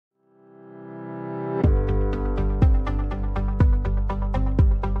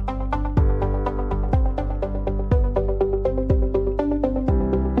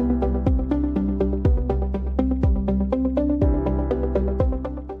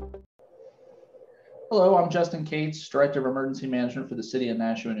Hello, I'm Justin Cates, Director of Emergency Management for the City of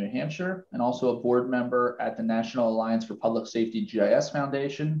Nashua, New Hampshire, and also a board member at the National Alliance for Public Safety GIS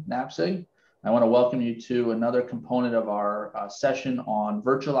Foundation, NAPSG. I want to welcome you to another component of our session on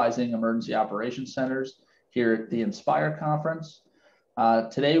virtualizing emergency operations centers here at the Inspire Conference.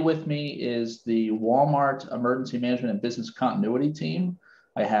 Today with me is the Walmart Emergency Management and Business Continuity team.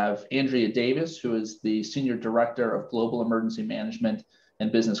 I have Andrea Davis, who is the Senior Director of Global Emergency Management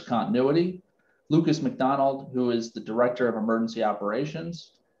and Business Continuity, Lucas McDonald, who is the Director of Emergency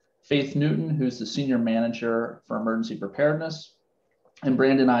Operations, Faith Newton, who's the Senior Manager for Emergency Preparedness, and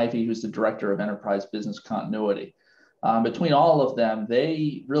Brandon Ivey, who's the Director of Enterprise Business Continuity. Between all of them,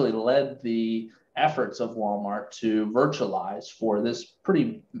 they really led the efforts of Walmart to virtualize for this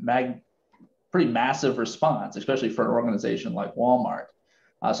pretty massive response, especially for an organization like Walmart.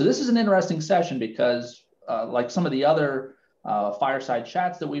 So this is an interesting session because like some of the other fireside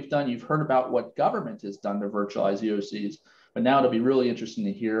chats that we've done, you've heard about what government has done to virtualize EOCs, but now it'll be really interesting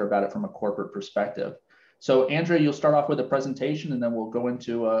to hear about it from a corporate perspective. So Andrea, you'll start off with a presentation and then we'll go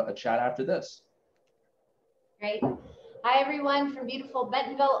into a chat after this. Great. Hi, everyone from beautiful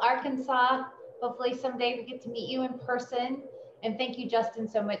Bentonville, Arkansas. Hopefully someday we get to meet you in person. And thank you, Justin,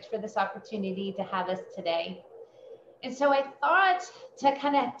 so much for this opportunity to have us today. And so I thought to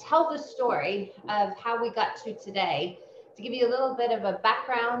kind of tell the story of how we got to today, to give you a little bit of a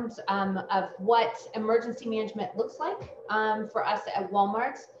background of what emergency management looks like for us at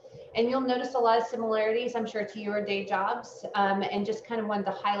Walmart. And you'll notice a lot of similarities, I'm sure, to your day jobs, and just kind of wanted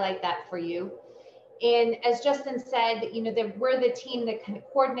to highlight that for you. And as Justin said, you know, we're the team that kind of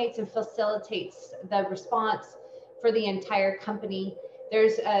coordinates and facilitates the response for the entire company.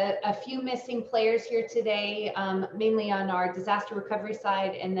 There's a few missing players here today, mainly on our disaster recovery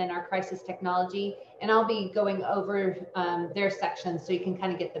side and then our crisis technology. And I'll be going over their sections so you can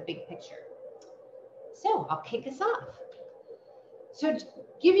kind of get the big picture. So I'll kick us off. So to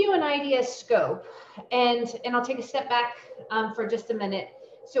give you an idea of scope, and I'll take a step back for just a minute.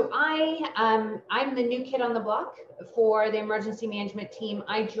 So I'm the new kid on the block for the emergency management team.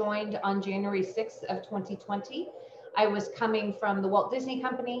 I joined on January 6th of 2020. I was coming from the Walt Disney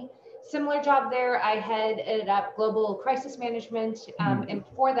Company. Similar job there. I headed up global crisis management. And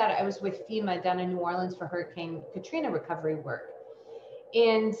before that, I was with FEMA down in New Orleans for Hurricane Katrina recovery work.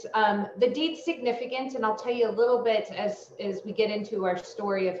 And the date's significant, and I'll tell you a little bit as we get into our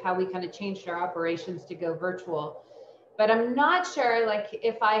story of how we kind of changed our operations to go virtual. But I'm not sure, like,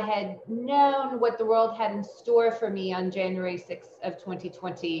 if I had known what the world had in store for me on January 6th of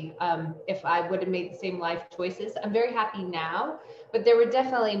 2020, if I would have made the same life choices. I'm very happy now, but there were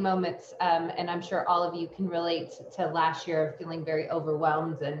definitely moments, and I'm sure all of you can relate to last year, feeling very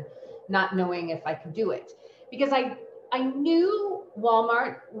overwhelmed and not knowing if I could do it. Because I knew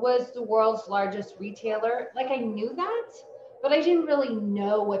Walmart was the world's largest retailer. Like, I knew that, but I didn't really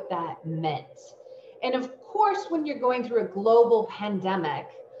know what that meant. And of course, when you're going through a global pandemic,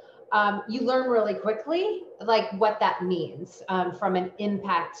 you learn really quickly, like, what that means from an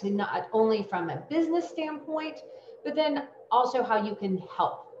impact, to not only from a business standpoint, but then also how you can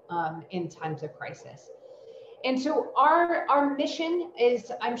help in times of crisis. And so our mission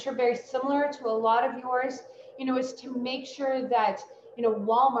is, I'm sure, very similar to a lot of yours, you know, is to make sure that, you know,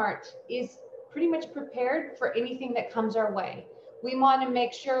 Walmart is pretty much prepared for anything that comes our way. We want to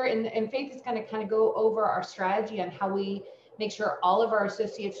make sure, and Faith is going to kind of go over our strategy on how we make sure all of our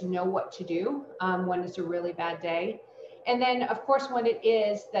associates know what to do when it's a really bad day. And then, of course, when it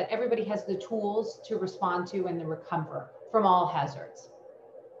is, that everybody has the tools to respond to and then recover from all hazards.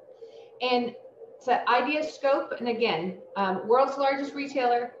 And so idea scope, and again, world's largest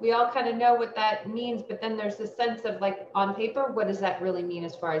retailer, we all kind of know what that means, but then there's this sense of, like, on paper, what does that really mean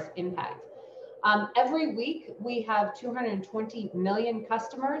as far as impact? Every week, we have 220 million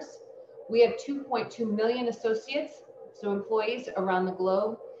customers. We have 2.2 million associates, so employees around the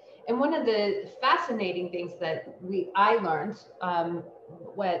globe. And one of the fascinating things that I learned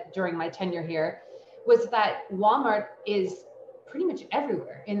during my tenure here was that Walmart is pretty much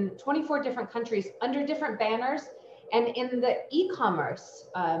everywhere in 24 different countries under different banners. And in the e-commerce,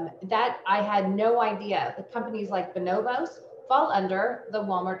 that I had no idea. The companies like Bonobos fall under the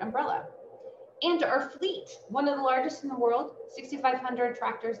Walmart umbrella. And our fleet, one of the largest in the world, 6,500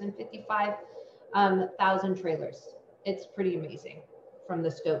 tractors and 55,000 trailers. It's pretty amazing from the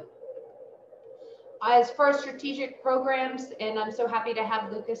scope. As far as strategic programs, and I'm so happy to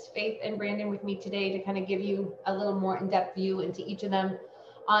have Lucas, Faith, and Brandon with me today to kind of give you a little more in-depth view into each of them.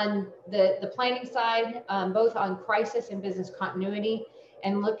 On the planning side, both on crisis and business continuity,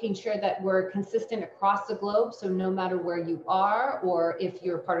 and looking sure that we're consistent across the globe. So no matter where you are, or if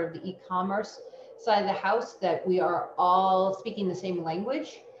you're part of the e-commerce side of the house that we are all speaking the same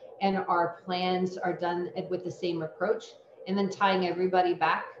language and our plans are done with the same approach, and then tying everybody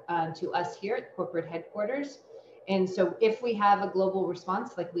back to us here at corporate headquarters. And so if we have a global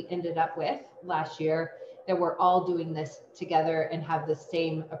response like we ended up with last year, that we're all doing this together and have the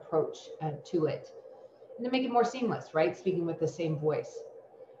same approach to it. And to make it more seamless, right? Speaking with the same voice.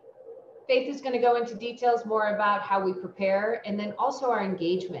 Faith is going to go into details more about how we prepare, and then also our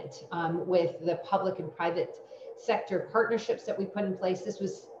engagement with the public and private sector partnerships that we put in place. This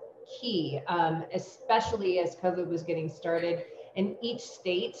was key, especially as COVID was getting started and each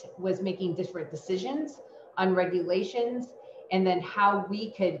state was making different decisions on regulations and then how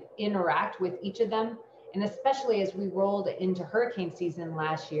we could interact with each of them. And especially as we rolled into hurricane season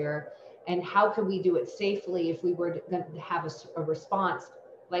last year, and how could we do it safely if we were going to have a response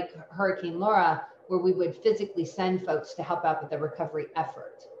like Hurricane Laura, where we would physically send folks to help out with the recovery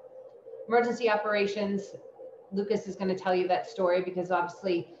effort. Emergency operations, Lucas is going to tell you that story because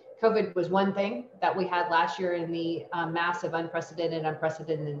obviously COVID was one thing that we had last year in the massive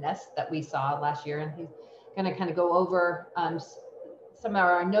unprecedentedness that we saw last year. And he's going to kind of go over some of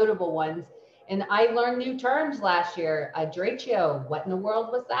our notable ones. And I learned new terms last year. Derecho, what in the world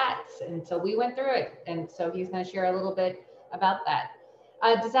was that? And so we went through it. And so he's going to share a little bit about that.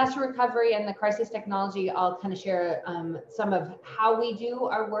 Disaster recovery and the crisis technology, I'll kind of share some of how we do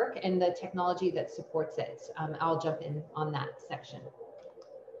our work and the technology that supports it. I'll jump in on that section.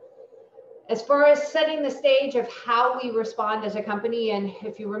 As far as setting the stage of how we respond as a company, and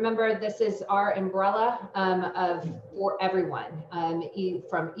if you remember, this is our umbrella for everyone,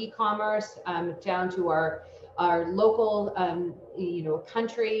 from e-commerce down to our local,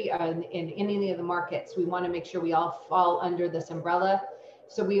 country in any of the markets. We want to make sure we all fall under this umbrella,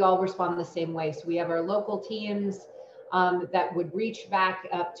 so we all respond the same way. So we have our local teams that would reach back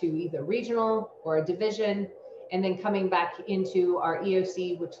up to either regional or a division, and then coming back into our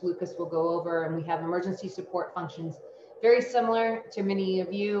EOC, which Lucas will go over, and we have emergency support functions, very similar to many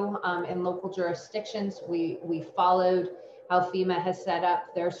of you in local jurisdictions. We followed how FEMA has set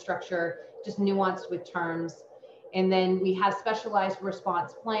up their structure, just nuanced with terms. And then we have specialized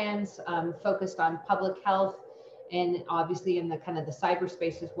response plans focused on public health, and obviously in the kind of the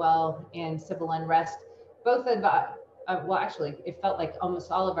cyberspace as well, and civil unrest. Both about, well, actually, it felt like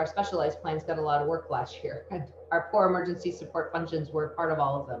almost all of our specialized plans got a lot of work last year. And our core emergency support functions were part of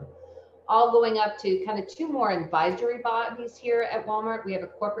all of them. All going up to kind of two more advisory bodies here at Walmart. We have a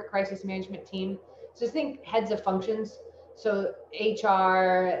corporate crisis management team. So think heads of functions. So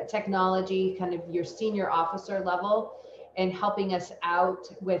HR, technology, kind of your senior officer level, and helping us out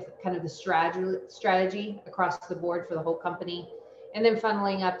with kind of the strategy across the board for the whole company. And then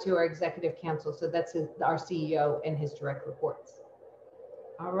funneling up to our executive council. So that's our CEO and his direct reports.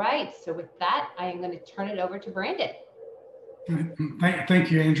 All right, so with that, I am going to turn it over to Brandon. Thank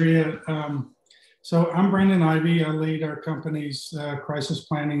you, Andrea. So I'm Brandon Ivey. I lead our company's crisis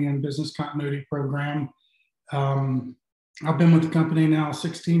planning and business continuity program. I've been with the company now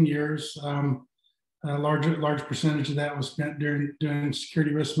 16 years. A large percentage of that was spent doing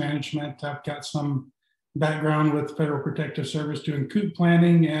security risk management. I've got some background with Federal Protective Service doing COOP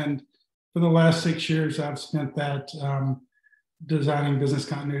planning, and for the last 6 years, I've spent that designing business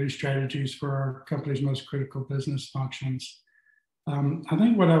continuity strategies for our company's most critical business functions. I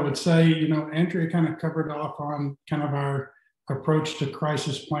think what I would say, Andrea kind of covered off on kind of our approach to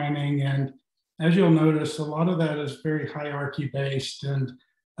crisis planning, and as you'll notice, a lot of that is very hierarchy based, and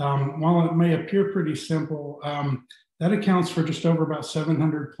while it may appear pretty simple, that accounts for just over about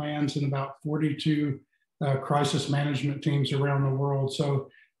 700 plans and about 42 crisis management teams around the world. So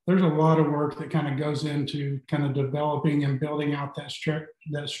there's a lot of work that kind of goes into kind of developing and building out that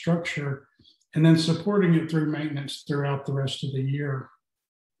structure, and then supporting it through maintenance throughout the rest of the year.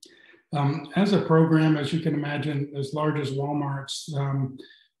 As a program, as you can imagine, as large as Walmart's,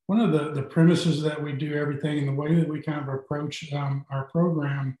 one of the premises that we do everything, and the way that we kind of approach our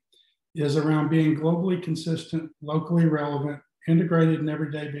program is around being globally consistent, locally relevant, integrated in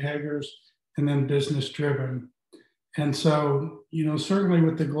everyday behaviors, and then business driven. And so, certainly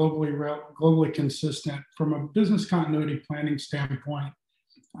with the globally consistent, from a business continuity planning standpoint,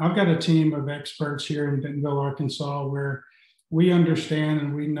 I've got a team of experts here in Bentonville, Arkansas, where we understand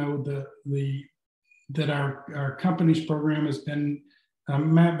and we know that our company's program has been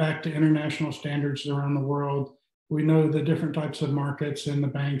mapped back to international standards around the world. We know the different types of markets and the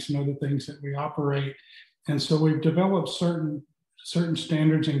banks and other things that we operate. And so we've developed certain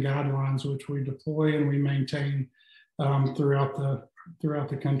standards and guidelines which we deploy and we maintain throughout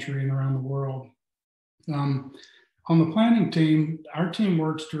the country and around the world. On the planning team, our team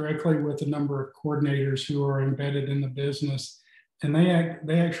works directly with a number of coordinators who are embedded in the business, and they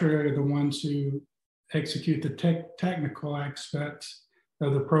actually are the ones who execute the technical aspects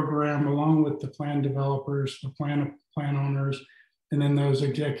of the program, along with the plan developers, the plan owners, and then those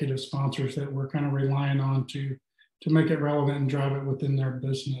executive sponsors that we're kind of relying on to make it relevant and drive it within their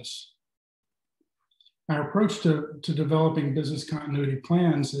business. Our approach to developing business continuity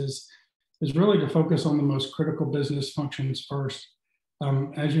plans is really to focus on the most critical business functions first.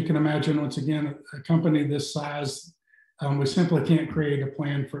 As you can imagine, once again, a company this size, we simply can't create a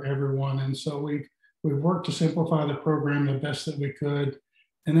plan for everyone. And so we've worked to simplify the program the best that we could.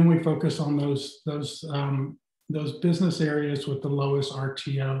 And then we focus on those business areas with the lowest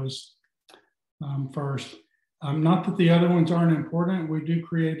RTOs first. Not that the other ones aren't important. We do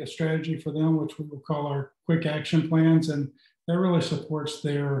create a strategy for them, which we will call our quick action plans. And that really supports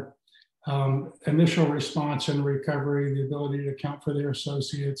their initial response and recovery, the ability to account for their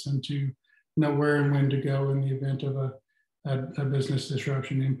associates and to know where and when to go in the event of a business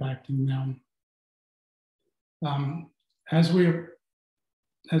disruption impacting them. As we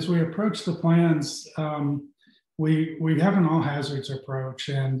approach the plans, we have an all hazards approach,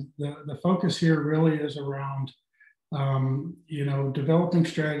 and the focus here really is around developing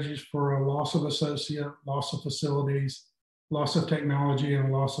strategies for a loss of associate, loss of facilities, loss of technology,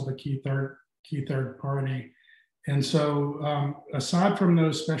 and loss of a key third party. And so aside from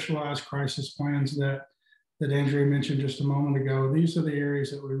those specialized crisis plans that Andrea mentioned just a moment ago, these are the areas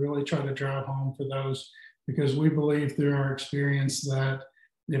that we really try to drive home for those, because we believe through our experience that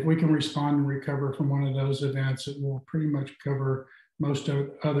if we can respond and recover from one of those events, it will pretty much cover most of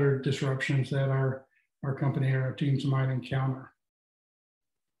other disruptions that our company or our teams might encounter.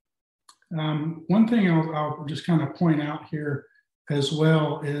 One thing I'll just kind of point out here as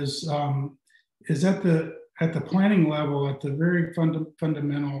well is at the planning level, at the very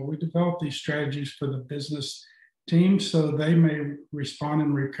fundamental, we develop these strategies for the business teams so they may respond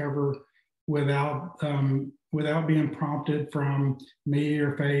and recover without being prompted from me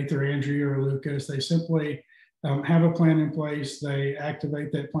or Faith or Andrea or Lucas. They simply have a plan in place, they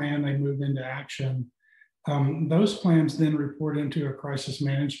activate that plan, they move into action. Those plans then report into a crisis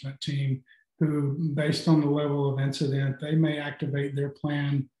management team who, based on the level of incident, they may activate their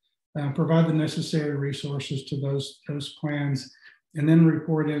plan, provide the necessary resources to those plans, and then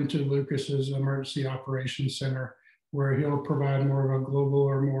report into Lucas's Emergency Operations Center, where he'll provide more of a global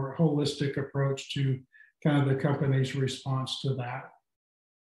or more holistic approach to kind of the company's response to that.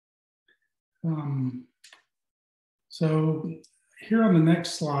 So here on the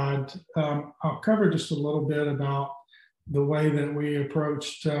next slide, I'll cover just a little bit about the way that we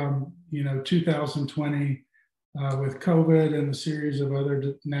approached 2020 with COVID and a series of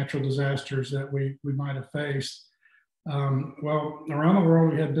other natural disasters that we might have faced. Well, around the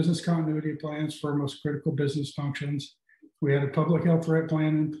world, we had business continuity plans for most critical business functions. We had a public health threat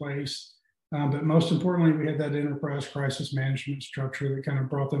plan in place, but most importantly, we had that enterprise crisis management structure that kind of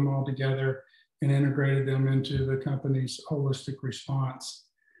brought them all together and integrated them into the company's holistic response.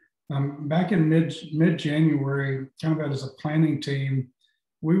 Back in mid-January, kind of as a planning team,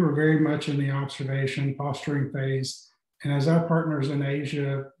 we were very much in the observation, posturing phase. And as our partners in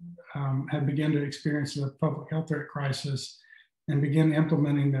Asia had begun to experience the public health threat crisis and begin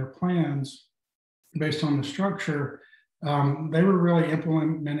implementing their plans based on the structure, they were really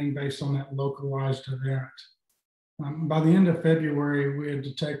implementing based on that localized event. By the end of February, we had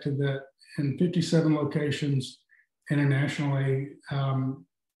detected that in 57 locations internationally,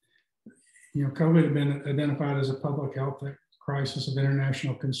 COVID had been identified as a public health crisis of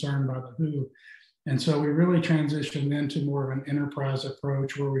international concern by the WHO. And so we really transitioned into more of an enterprise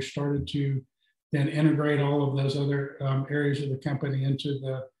approach where we started to then integrate all of those other areas of the company into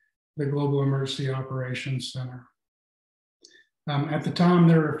the Global Emergency Operations Center. At the time,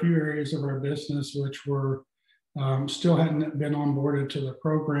 there were a few areas of our business which were still hadn't been onboarded to the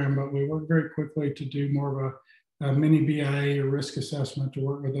program, but we worked very quickly to do more of a mini BIA or risk assessment to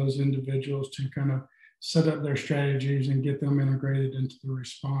work with those individuals to kind of set up their strategies and get them integrated into the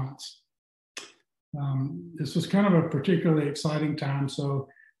response. This was kind of a particularly exciting time. So,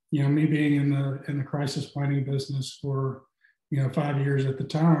 me being in the crisis planning business for 5 years at the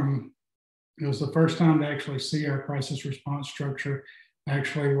time, it was the first time to actually see our crisis response structure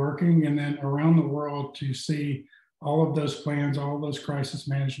actually working, and then around the world to see all of those plans, all of those crisis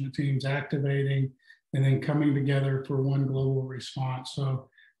management teams activating and then coming together for one global response. So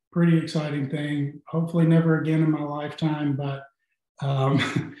pretty exciting thing. Hopefully never again in my lifetime, but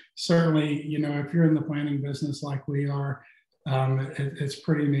certainly, if you're in the planning business like we are, it's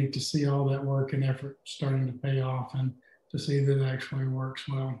pretty neat to see all that work and effort starting to pay off and to see that it actually works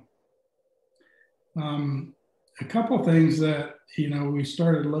well. A couple of things that we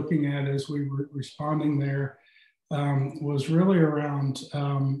started looking at as we were responding there was really around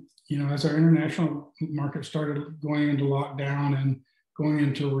as our international market started going into lockdown and going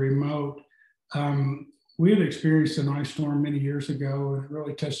into remote. We had experienced an ice storm many years ago, and it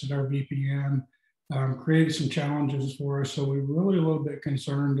really tested our VPN, created some challenges for us. So we were really a little bit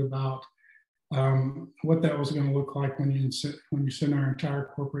concerned about what that was going to look like when you send our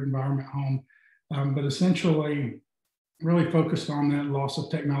entire corporate environment home. But essentially, really focused on that loss of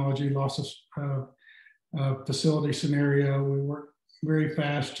technology, loss of facility scenario. We worked very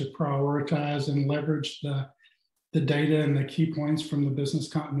fast to prioritize and leverage the data and the key points from the business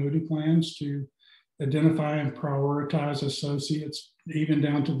continuity plans to identify and prioritize associates, even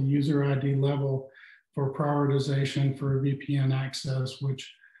down to the user ID level, for prioritization for VPN access,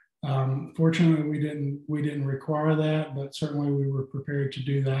 which fortunately we didn't require that, but certainly we were prepared to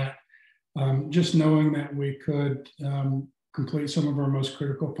do that. Just knowing that we could complete some of our most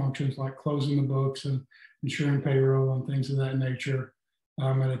critical functions like closing the books and ensuring payroll and things of that nature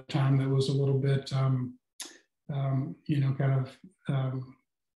at a time that was a little bit,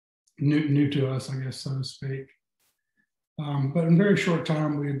 new to us, I guess, so to speak. But in a very short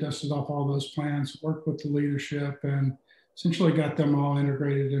time, we had dusted off all those plans, worked with the leadership, and essentially got them all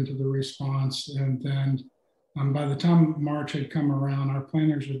integrated into the response. And then by the time March had come around, our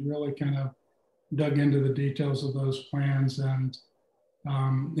planners had really kind of dug into the details of those plans and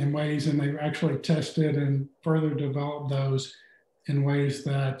in ways, and they actually tested and further developed those in ways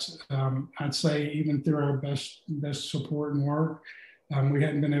that I'd say even through our best support and work, we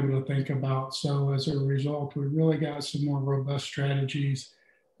hadn't been able to think about. So as a result, we really got some more robust strategies,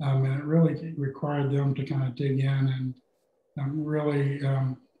 and it really required them to kind of dig in and really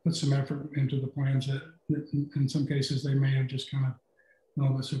put some effort into the plans that in some cases they may have just kind of a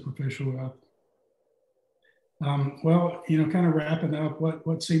little bit superficial with. Well, kind of wrapping up,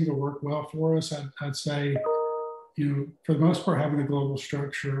 what seemed to work well for us, I'd say, for the most part, having a global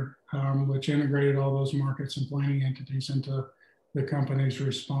structure, which integrated all those markets and planning entities into the company's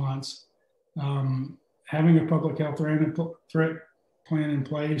response. Having a public health threat plan in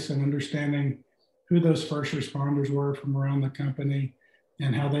place and understanding who those first responders were from around the company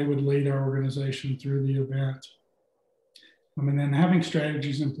and how they would lead our organization through the event. And then having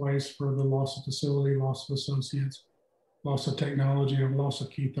strategies in place for the loss of facility, loss of associates, loss of technology, and loss of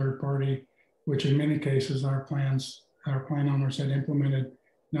key third party, which in many cases our plan owners had implemented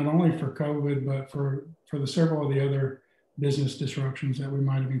not only for COVID, but for the several of the other business disruptions that we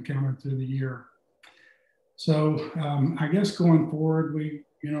might have encountered through the year. So I guess going forward,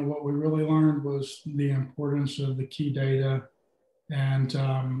 what we really learned was the importance of the key data and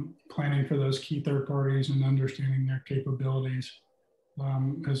planning for those key third parties and understanding their capabilities,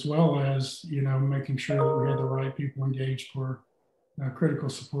 as well as making sure that we had the right people engaged for critical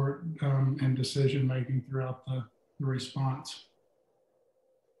support and decision making throughout the response.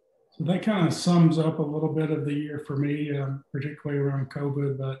 So that kind of sums up a little bit of the year for me, particularly around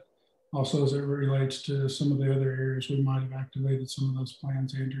COVID, but also as it relates to some of the other areas we might have activated some of those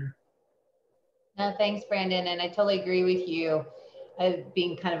plans, Andrea. No, thanks, Brandon. And I totally agree with you.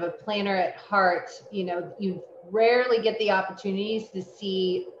 Being kind of a planner at heart, you rarely get the opportunities to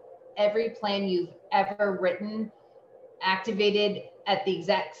see every plan you've ever written activated at the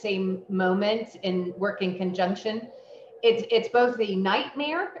exact same moment and work in conjunction. It's both a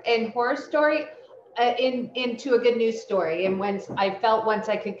nightmare and horror story into a good news story. And once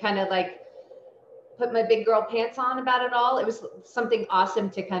I could kind of like put my big girl pants on about it all, it was something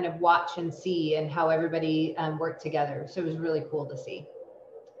awesome to kind of watch and see and how everybody worked together. So it was really cool to see.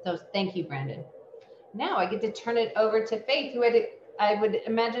 So thank you, Brandon. Now I get to turn it over to Faith, who had, I would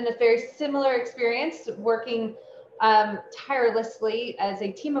imagine, a very similar experience working tirelessly as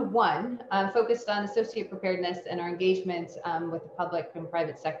a team of one, focused on associate preparedness and our engagement with the public and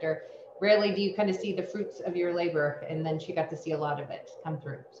private sector. Rarely do you kind of see the fruits of your labor, and then she got to see a lot of it come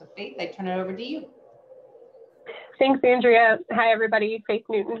through. So Faith, I turn it over to you. Thanks, Andrea. Hi, everybody. Faith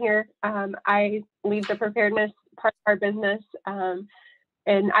Newton here. I lead the preparedness part of our business,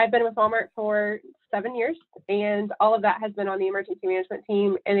 and I've been with Walmart for 7 years, and all of that has been on the emergency management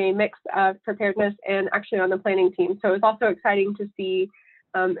team in a mix of preparedness and actually on the planning team. So it's also exciting to see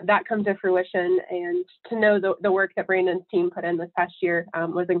that come to fruition, and to know the work that Brandon's team put in this past year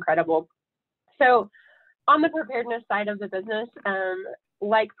was incredible. So on the preparedness side of the business,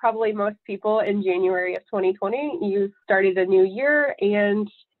 like probably most people in January of 2020, you started a new year and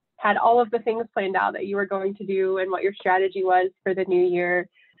had all of the things planned out that you were going to do and what your strategy was for the new year.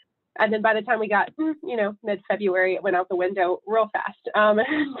 And then by the time we got, mid-February, it went out the window real fast. So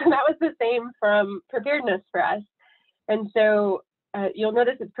that was the same from preparedness for us. And so you'll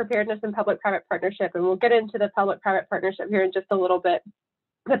notice it's preparedness and public-private partnership, and we'll get into the public-private partnership here in just a little bit.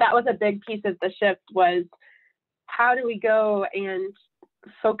 But that was a big piece of the shift, was how do we go and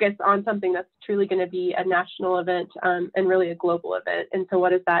focus on something that's truly going to be a national event and really a global event. And so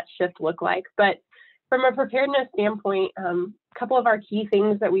what does that shift look like? But from a preparedness standpoint, a couple of our key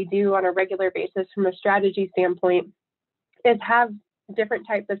things that we do on a regular basis from a strategy standpoint is have different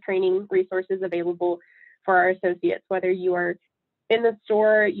types of training resources available for our associates, whether you are in the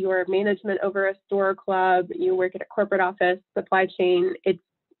store, you are management over a store club, you work at a corporate office, supply chain. It's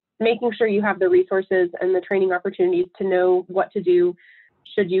making sure you have the resources and the training opportunities to know what to do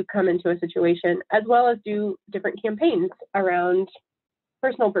should you come into a situation, as well as do different campaigns around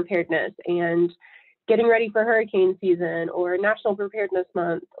personal preparedness and getting ready for hurricane season or National Preparedness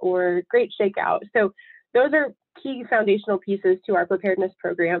Month or Great Shakeout. So those are key foundational pieces to our preparedness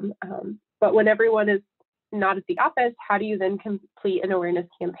program. But when everyone is not at the office, how do you then complete an awareness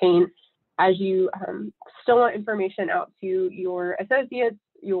campaign as you still want information out to your associates,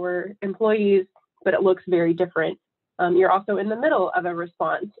 your employees, but it looks very different. You're also in the middle of a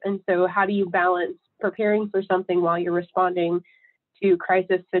response. And so how do you balance preparing for something while you're responding to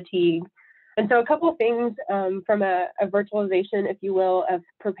crisis fatigue? And so a couple of things from a virtualization, if you will, of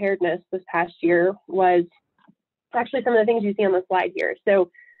preparedness this past year was actually some of the things you see on the slide here.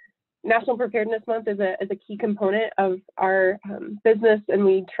 So National Preparedness Month is a key component of our business, and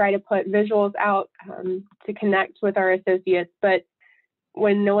we try to put visuals out to connect with our associates. But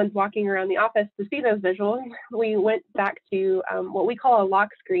when no one's walking around the office to see those visuals, we went back to what we call a lock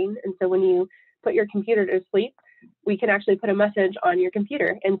screen. And so when you put your computer to sleep, we can actually put a message on your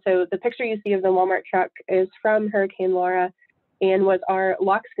computer. And so the picture you see of the Walmart truck is from Hurricane Laura and was our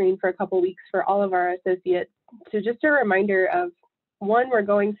lock screen for a couple of weeks for all of our associates. So just a reminder of, one, we're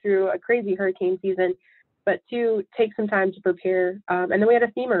going through a crazy hurricane season, but two, take some time to prepare. And then we had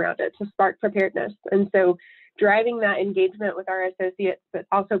a theme around it to spark preparedness. And so driving that engagement with our associates, but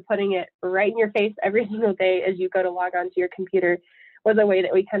also putting it right in your face every single day as you go to log onto your computer was a way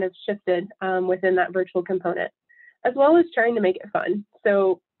that we kind of shifted within that virtual component, as well as trying to make it fun.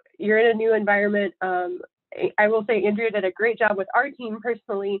 So you're in a new environment. I will say Andrea did a great job with our team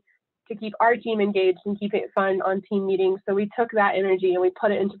personally to keep our team engaged and keep it fun on team meetings. So we took that energy and we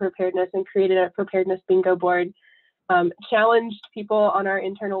put it into preparedness and created a preparedness bingo board. Challenged people on our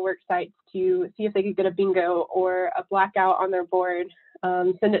internal work sites to see if they could get a bingo or a blackout on their board,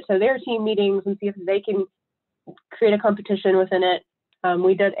 send it to their team meetings and see if they can create a competition within it.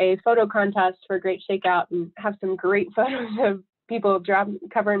 We did a photo contest for Great Shakeout and have some great photos of people drop,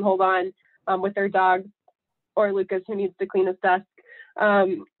 cover and hold on with their dog, or Lucas who needs to clean his desk,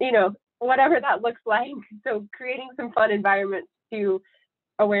 whatever that looks like. So creating some fun environments to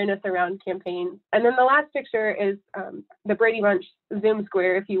awareness around campaigns. And then the last picture is the Brady Bunch Zoom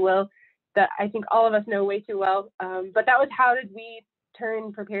square, if you will, that I think all of us know way too well. But that was how did we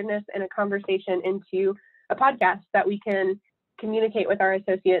turn preparedness and a conversation into a podcast that we can communicate with our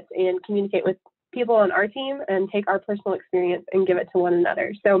associates and communicate with people on our team and take our personal experience and give it to one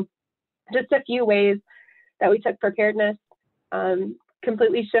another. So just a few ways that we took preparedness,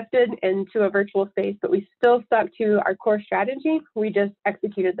 completely shifted into a virtual space, but we still stuck to our core strategy. We just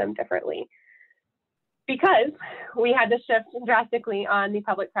executed them differently because we had to shift drastically on the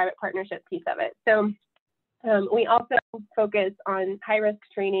public-private partnership piece of it. So we also focus on high-risk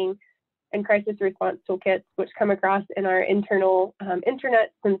training and crisis response toolkits, which come across in our internal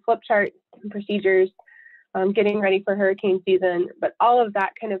intranets and flip charts and procedures, getting ready for hurricane season. But all of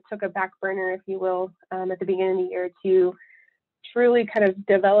that kind of took a back burner, if you will, at the beginning of the year to truly kind of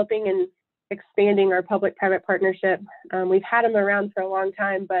developing and expanding our public-private partnership. We've had them around for a long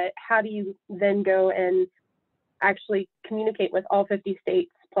time, but how do you then go and actually communicate with all 50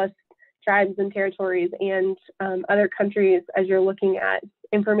 states plus tribes and territories and other countries as you're looking at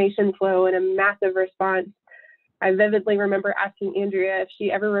information flow and a massive response? I vividly remember asking Andrea if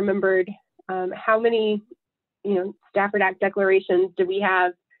she ever remembered how many, Stafford Act declarations did we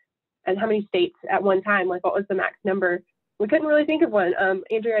have and how many states at one time, like what was the max number? We couldn't really think of one.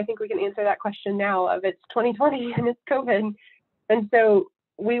 Andrea, I think we can answer that question now of it's 2020 and it's COVID. And so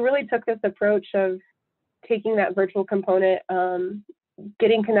we really took this approach of taking that virtual component,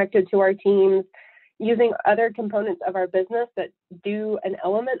 getting connected to our teams, using other components of our business that do an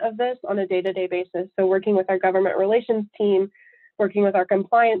element of this on a day-to-day basis. So working with our government relations team, working with our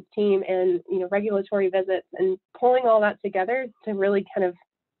compliance team and regulatory visits and pulling all that together to really kind of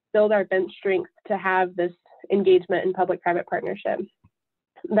build our bench strength to have this engagement in public-private partnership.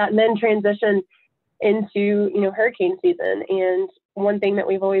 That then transitioned into, hurricane season. And one thing that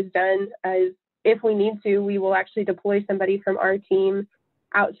we've always done is, if we need to, we will actually deploy somebody from our team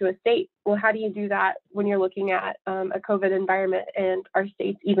out to a state. Well, how do you do that when you're looking at a COVID environment and our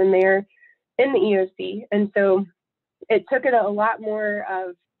state's even there in the EOC? And so it took it a lot more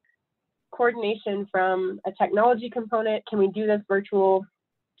of coordination from a technology component. Can we do this virtual?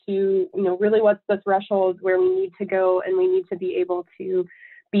 To, really what's the threshold where we need to go, and we need to be able to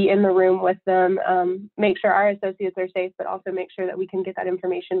be in the room with them, make sure our associates are safe, but also make sure that we can get that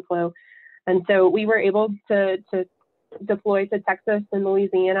information flow. And so we were able to deploy to Texas and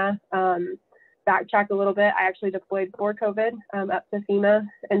Louisiana. Backtrack a little bit, I actually deployed for COVID up to FEMA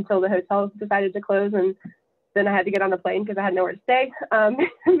until the hotels decided to close, and then I had to get on a plane because I had nowhere to stay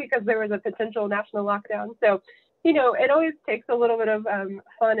because there was a potential national lockdown. So, it always takes a little bit of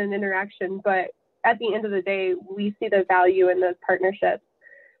fun and interaction, but at the end of the day, we see the value in those partnerships,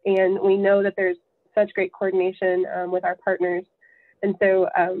 and we know that there's such great coordination with our partners. And so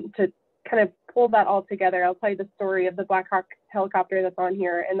to kind of pull that all together, I'll tell you the story of the Black Hawk helicopter that's on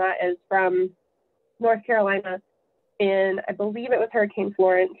here, and that is from North Carolina, and I believe it was Hurricane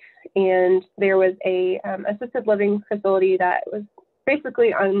Florence, and there was a assisted living facility that was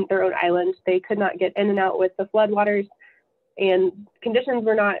basically on their own island. They could not get in and out with the floodwaters, and conditions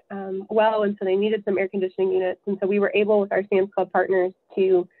were not well, and so they needed some air conditioning units. And so we were able, with our Sam's Club partners,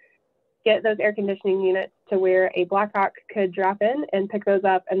 to get those air conditioning units to where a Black Hawk could drop in and pick those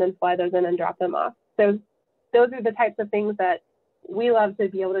up and then fly those in and drop them off. So those are the types of things that we love to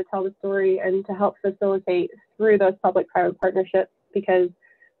be able to tell the story and to help facilitate through those public-private partnerships, because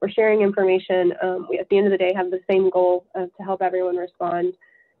we're sharing information. We, at the end of the day, have the same goal of to help everyone respond.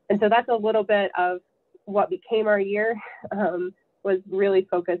 And so that's a little bit of what became our year, was really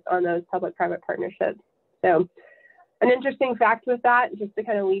focused on those public-private partnerships. So an interesting fact with that, just to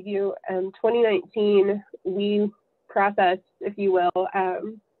kind of leave you, 2019, we processed, if you will, I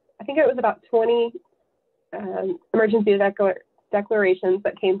think it was about 20 emergency declarations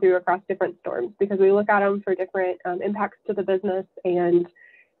that came through across different storms, because we look at them for different impacts to the business and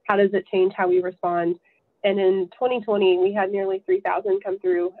how does it change how we respond. And in 2020, we had nearly 3,000 come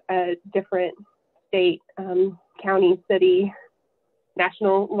through at different state, county, city,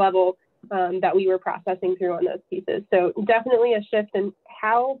 national level that we were processing through on those pieces. So definitely a shift in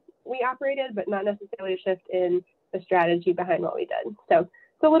how we operated, but not necessarily a shift in the strategy behind what we did. So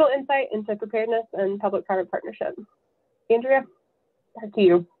it's a little insight into preparedness and public-private partnership. Andrea, back to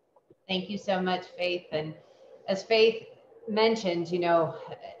you. Thank you so much, Faith. And as Faith mentioned,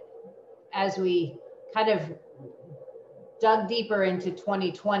 as we kind of dug deeper into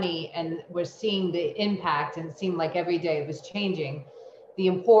 2020 and we're seeing the impact, and it seemed like every day it was changing, the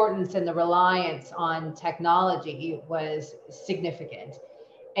importance and the reliance on technology was significant.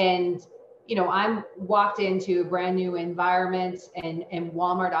 And I walked into a brand new environment, and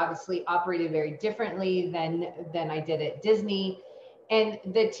Walmart obviously operated very differently than I did at Disney. And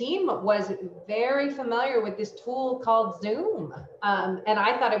the team was very familiar with this tool called Zoom. And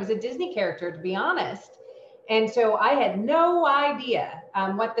I thought it was a Disney character, to be honest. And so I had no idea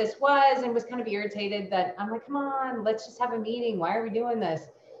what this was, and was kind of irritated that I'm like, come on, let's just have a meeting. Why are we doing this?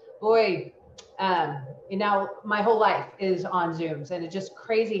 Boy, my whole life is on Zooms, and it's just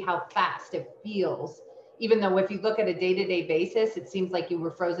crazy how fast it feels. Even though if you look at a day-to-day basis, it seems like you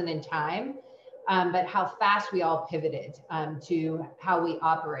were frozen in time. But how fast we all pivoted to how we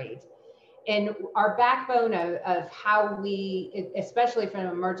operate. And our backbone of how we, especially from an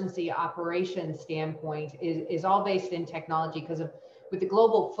emergency operations standpoint, is all based in technology, because with the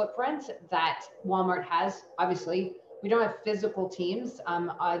global footprint that Walmart has. Obviously, we don't have physical teams.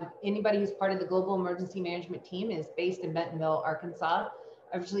 Anybody who's part of the global emergency management team is based in Bentonville, Arkansas.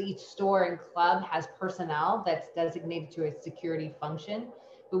 Obviously, each store and club has personnel that's designated to a security function.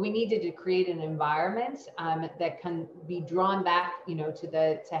 But we needed to create an environment that can be drawn back,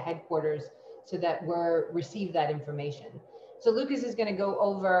 to headquarters, so that we're receive that information. So Lucas is going to go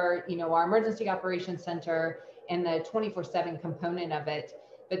over, our emergency operations center and the 24/7 component of it.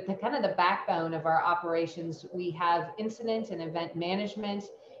 But the kind of the backbone of our operations, we have incident and event management,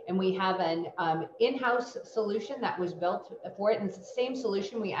 and we have an in-house solution that was built for it. And it's the same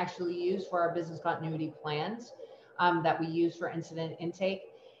solution we actually use for our business continuity plans that we use for incident intake.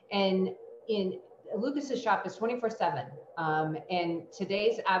 And in Lucas's shop is 24/7. And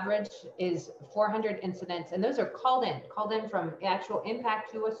today's average is 400 incidents. And those are called in from actual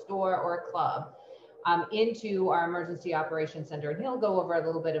impact to a store or a club into our emergency operations center. And he'll go over a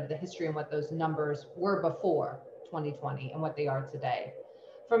little bit of the history and what those numbers were before 2020 and what they are today.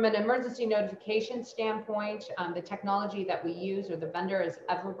 From an emergency notification standpoint, the technology that we use or the vendor is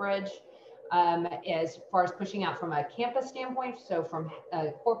Everbridge. As far as pushing out from a campus standpoint, so from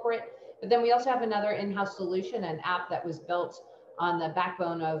corporate. But then we also have another in-house solution, an app that was built on the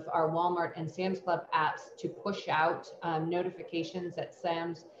backbone of our Walmart and Sam's Club apps to push out notifications at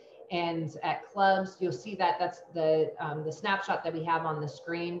Sam's and at clubs. You'll see that that's the snapshot that we have on the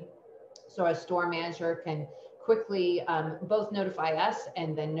screen. So a store manager can quickly both notify us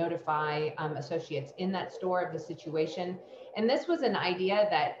and then notify associates in that store of the situation. And this was an idea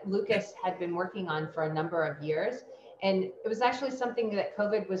that Lucas had been working on for a number of years. And it was actually something that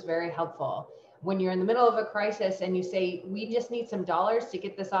COVID was very helpful. When you're in the middle of a crisis and you say, we just need some dollars to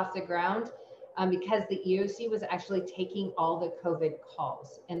get this off the ground, because the EOC was actually taking all the COVID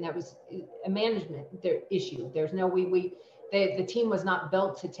calls. And that was a management issue. There's no way the team was not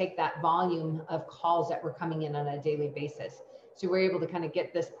built to take that volume of calls that were coming in on a daily basis. So we're able to kind of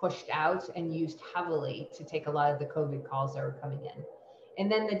get this pushed out and used heavily to take a lot of the COVID calls that were coming in.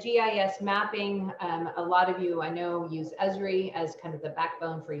 And then the GIS mapping, a lot of you I know use Esri as kind of the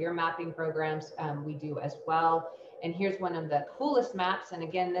backbone for your mapping programs. We do as well. And here's one of the coolest maps. And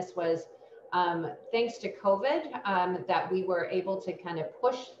again, this was thanks to COVID that we were able to kind of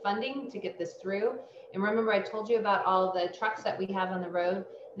push funding to get this through. And remember, I told you about all the trucks that we have on the road.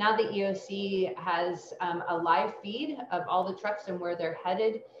 Now the EOC has a live feed of all the trucks and where they're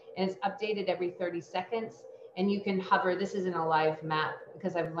headed, and it's updated every 30 seconds. And you can hover, this isn't a live map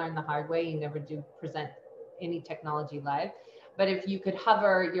because I've learned the hard way, you never do present any technology live. But if you could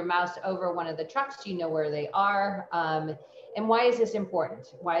hover your mouse over one of the trucks, you know where they are. And why is this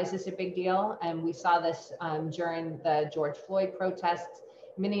important? Why is this a big deal? And we saw this during the George Floyd protests.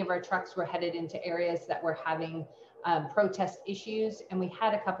 Many of our trucks were headed into areas that were having protest issues, and we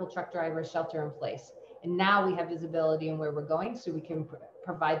had a couple truck drivers shelter in place. And now we have visibility in where we're going, so we can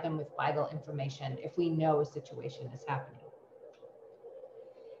provide them with vital information if we know a situation is happening.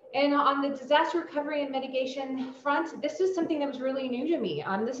 And on the disaster recovery and mitigation front, this is something that was really new to me.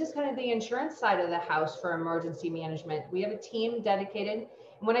 This is kind of the insurance side of the house for emergency management. We have a team dedicated.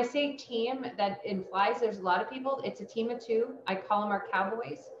 And when I say team, that implies there's a lot of people. It's a team of two. I call them our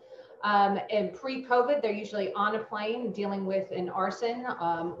cowboys. And pre-COVID, they're usually on a plane dealing with an arson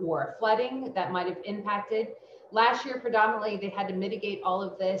or flooding that might have impacted. Last year, predominantly, they had to mitigate all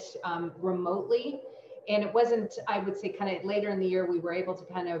of this remotely. And it wasn't, I would say, kind of later in the year, we were able to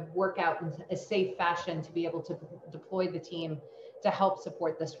kind of work out in a safe fashion to be able to deploy the team to help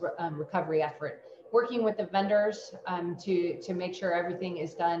support this recovery effort. Working with the vendors to make sure everything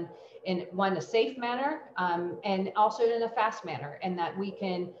is done in a safe manner and also in a fast manner, and that we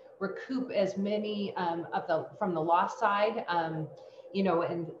can recoup as many from the loss side, you know,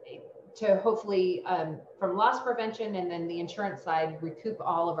 and to hopefully from loss prevention, and then the insurance side, recoup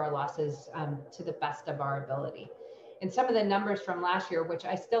all of our losses to the best of our ability. And some of the numbers from last year, which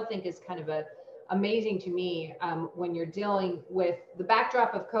I still think is kind of amazing to me, when you're dealing with the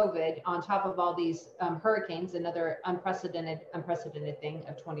backdrop of COVID on top of all these hurricanes, another unprecedented thing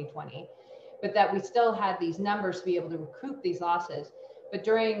of 2020, but that we still had these numbers to be able to recoup these losses. But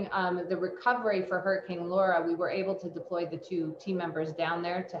during the recovery for Hurricane Laura, we were able to deploy the two team members down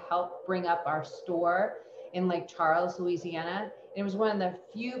there to help bring up our store in Lake Charles, Louisiana. It was one of the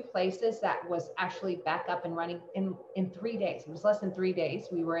few places that was actually back up and running in 3 days. It was less than 3 days.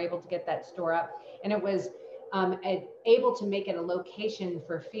 We were able to get that store up, and it was able to make it a location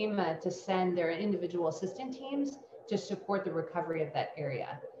for FEMA to send their individual assistant teams to support the recovery of that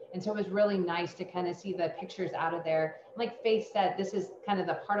area. And so it was really nice to kind of see the pictures out of there. Like Faith said, this is kind of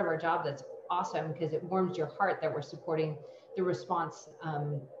the part of our job that's awesome, because it warms your heart that we're supporting the response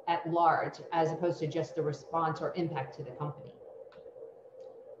at large, as opposed to just the response or impact to the company.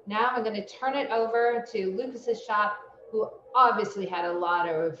 Now I'm going to turn it over to Lucas's shop, who obviously had a lot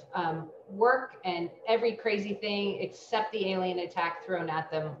of work and every crazy thing except the alien attack thrown at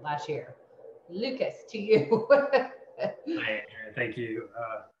them last year. Lucas, to you. Hi, thank you.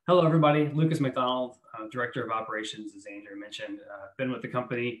 Hello, everybody. Lucas McDonald, Director of Operations, as Andrew mentioned. Been with the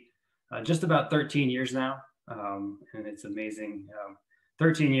company just about 13 years now, and it's amazing.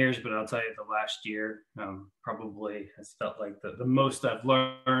 13 years, but I'll tell you, the last year probably has felt like the most I've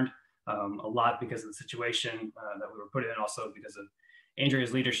learned. A lot because of the situation that we were put in, also because of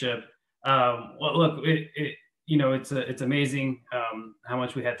Andrea's leadership. Well, look, you know, it's amazing how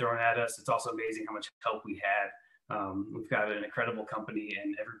much we had thrown at us. It's also amazing how much help we had. We've got an incredible company,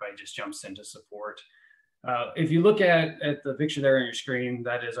 and everybody just jumps in to support. If you look at the picture there on your screen,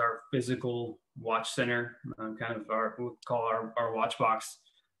 that is our physical watch center, kind of we'll call our watch box.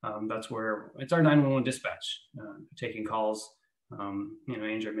 That's where it's our 911 dispatch, taking calls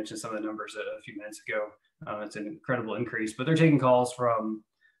Andrew mentioned some of the numbers a few minutes ago. It's an incredible increase, but they're taking calls from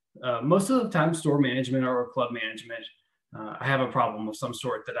most of the time store management or club management. I have a problem of some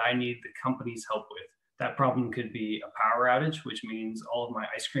sort that I need the company's help with. That problem could be a power outage, which means all of my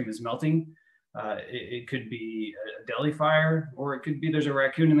ice cream is melting. It could be a deli fire, or it could be there's a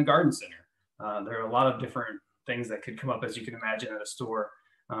raccoon in the garden center. There are a lot of different things that could come up, as you can imagine, at a store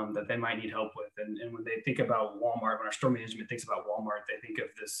that they might need help with. And when they think about Walmart, when our store management thinks about Walmart, they think of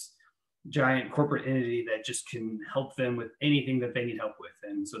this giant corporate entity that just can help them with anything that they need help with.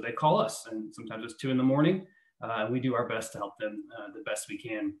 And so they call us, and sometimes it's 2 a.m. And we do our best to help them the best we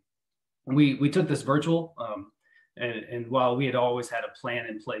can. We took this virtual, and while we had always had a plan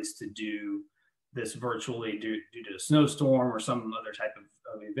in place to do this virtually due to a snowstorm or some other type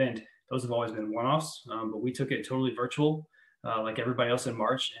of event, those have always been one-offs, but we took it totally virtual like everybody else in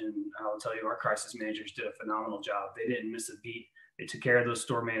March. And I'll tell you, our crisis managers did a phenomenal job. They didn't miss a beat. They took care of those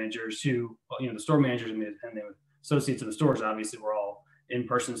store managers who, the store managers and the associates of the stores obviously were all in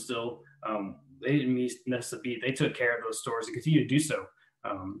person still. They didn't miss a beat. They took care of those stores and continue to do so.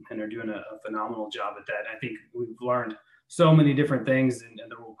 And they're doing a phenomenal job at that. I think we've learned so many different things, and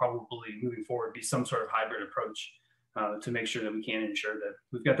there will probably moving forward be some sort of hybrid approach to make sure that we can ensure that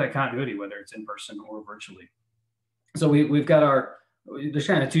we've got that continuity, whether it's in person or virtually. So we've got there's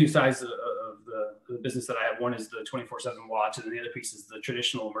kind of 2 sides of the business that I have. One is the 24/7 watch, and the other piece is the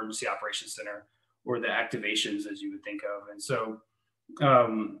traditional emergency operations center, or the activations, as you would think of. And so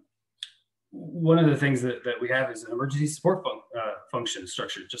one of the things that we have is an emergency support function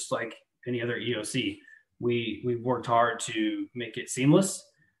structure, just like any other EOC. We've worked hard to make it seamless.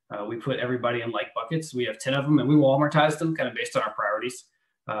 We put everybody in like buckets. We have 10 of them, and we Walmartize them kind of based on our priorities.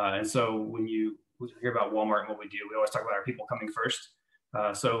 And so when you hear about Walmart and what we do, we always talk about our people coming first.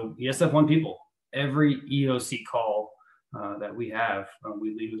 So ESF1 people, every EOC call that we have,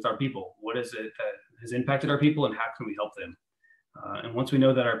 we lead with our people. What is it that has impacted our people, and how can we help them? And once we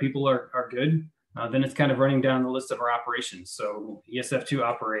know that our people are good, then it's kind of running down the list of our operations. So ESF2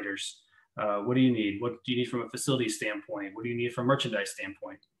 operators, what do you need? What do you need from a facility standpoint? What do you need from a merchandise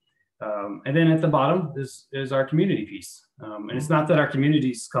standpoint? And then at the bottom is our community piece. And it's not that our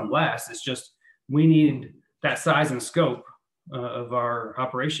communities come last, it's just we need that size and scope of our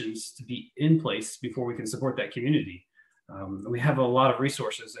operations to be in place before we can support that community. We have a lot of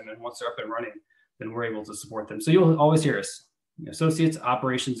resources, and then once they're up and running, then we're able to support them. So you'll always hear us, associates,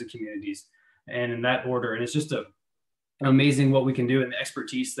 operations, and communities, and in that order. And it's just amazing what we can do and the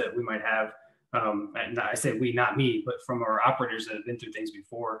expertise that we might have. And I say we, not me, but from our operators that have been through things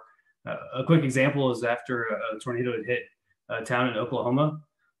before. A quick example is after a tornado had hit a town in Oklahoma,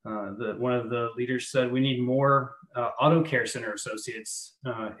 one of the leaders said, we need more auto care center associates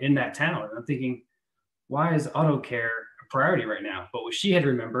in that town. And I'm thinking, why is auto care a priority right now? But what she had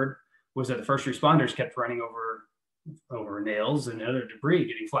remembered was that the first responders kept running over nails and other debris,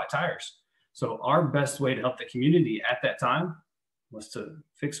 getting flat tires. So our best way to help the community at that time was to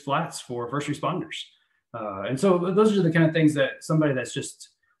fix flats for first responders. And so those are the kind of things that somebody that's just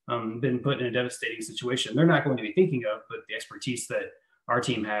been put in a devastating situation, they're not going to be thinking of, but the expertise that our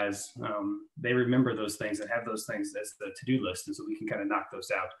team has, they remember those things and have those things as the to-do list. And so we can kind of knock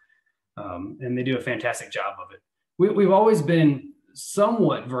those out. And they do a fantastic job of it. We've always been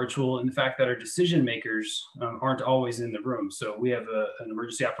somewhat virtual in the fact that our decision makers aren't always in the room. So we have an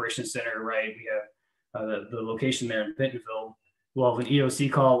emergency operations center, right? We have the location there in Bentonville. We'll have an EOC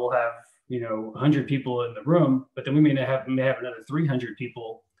call. We'll have 100 people in the room, but then we may have another 300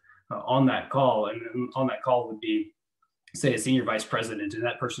 people on that call. And on that call would be, say, a senior vice president, and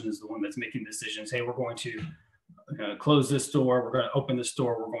that person is the one that's making decisions. Hey, we're going to close this store. We're going to open this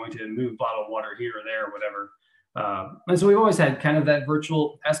store. We're going to move bottled water here or there or whatever. And so we've always had kind of that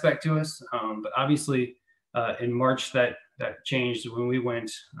virtual aspect to us. But obviously in March that changed when we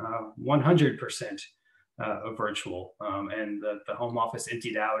went 100% virtual, and the home office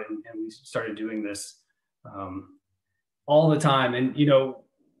emptied out, and we started doing this all the time. And,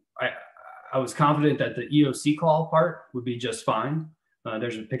 I was confident that the EOC call part would be just fine.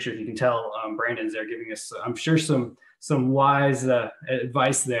 There's a picture, if you can tell, Brandon's there giving us, I'm sure, some wise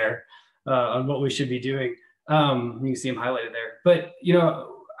advice there on what we should be doing. You can see him highlighted there. But,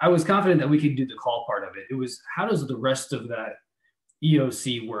 I was confident that we could do the call part of it. It was, how does the rest of that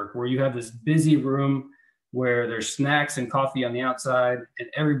EOC work, where you have this busy room where there's snacks and coffee on the outside and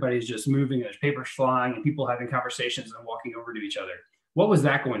everybody's just moving, there's papers flying and people having conversations and walking over to each other. What was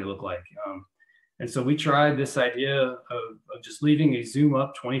that going to look like? And so we tried this idea of just leaving a Zoom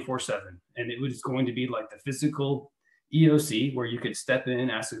up 24/7. And it was going to be like the physical EOC where you could step in,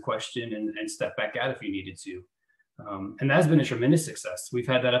 ask a question, and step back out if you needed to. And that's been a tremendous success. We've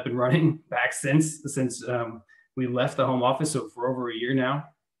had that up and running back since we left the home office, so for over a year now.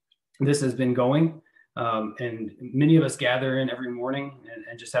 This has been going, and many of us gather in every morning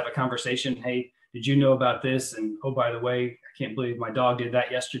and just have a conversation. Hey, did you know about this? And oh, by the way, I can't believe my dog did that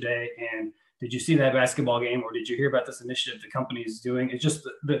yesterday. And did you see that basketball game? Or did you hear about this initiative the company is doing? It's just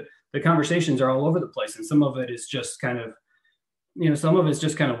the conversations are all over the place. And some of it is just kind of, some of it's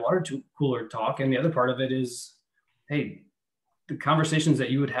just kind of water cooler talk. And the other part of it is, hey, the conversations that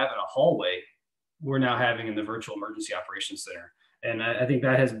you would have in a hallway, we're now having in the virtual emergency operations center. And I think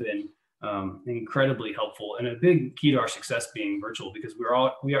that has been incredibly helpful, and a big key to our success being virtual, because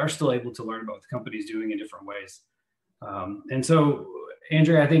we are still able to learn about what the company is doing in different ways. And so,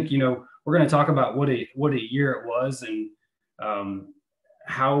 Andrea, I think we're going to talk about what a year it was, and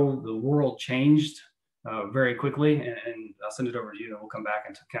how the world changed very quickly. And I'll send it over to you, and we'll come back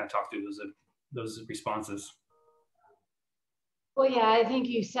and kind of talk through those responses. Well, yeah, I think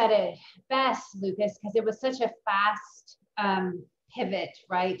you said it best, Lucas, because it was such a fast pivot,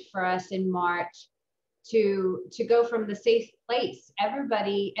 right, for us in March to go from the safe place.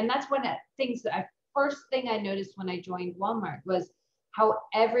 Everybody, and that's one of the things that first thing I noticed when I joined Walmart was how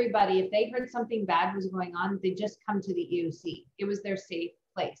everybody, if they heard something bad was going on, they just come to the EOC. It was their safe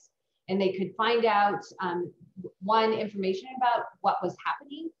place, and they could find out one, information about what was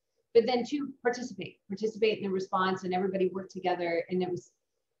happening, but then two, participate in the response, and everybody worked together. And it was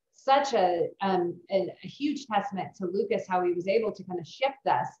such a huge testament to Lucas, how he was able to kind of shift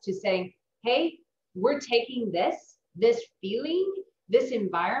us to saying, hey, we're taking this feeling, this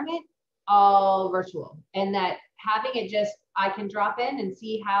environment, all virtual. And that having it just, I can drop in and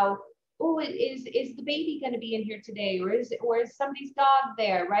see how, is the baby going to be in here today? Or is somebody's dog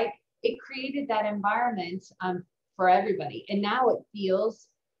there, right? It created that environment for everybody. And now it feels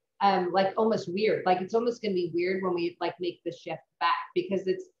like almost weird. Like it's almost going to be weird when we make the shift back, because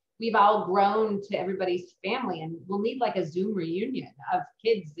we've all grown to everybody's family, and we'll need like a Zoom reunion of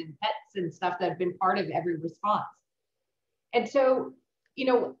kids and pets and stuff that have been part of every response. And so,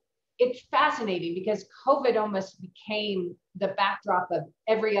 it's fascinating because COVID almost became the backdrop of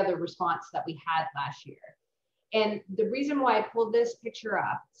every other response that we had last year. And the reason why I pulled this picture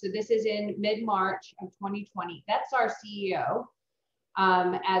up, so this is in mid-March of 2020. That's our CEO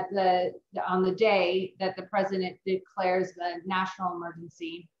on the day that the president declares the national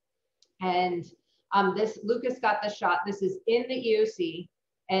emergency. And Lucas got the shot. This is in the EOC,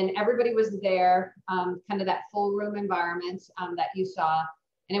 and everybody was there, kind of that full room environment that you saw.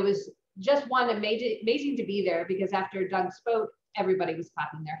 And it was just amazing to be there, because after Doug spoke, everybody was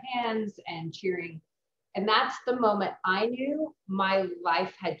clapping their hands and cheering. And that's the moment I knew my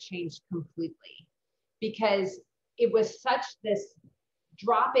life had changed completely, because it was such this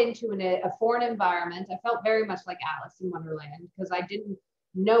drop into a foreign environment. I felt very much like Alice in Wonderland, because I didn't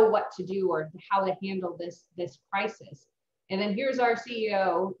know what to do or how to handle this crisis. And then here's our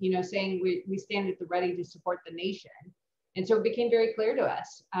CEO, saying we stand at the ready to support the nation. And so it became very clear to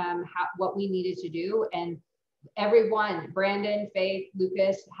us what we needed to do. And everyone, Brandon, Faith,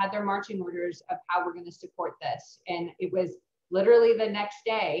 Lucas, had their marching orders of how we're going to support this. And it was literally the next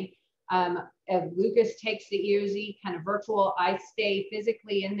day, Lucas takes the EOZ kind of virtual, I stay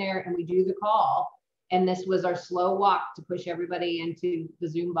physically in there, and we do the call. And this was our slow walk to push everybody into the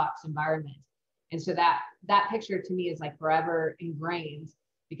Zoom box environment. And so that picture to me is like forever ingrained,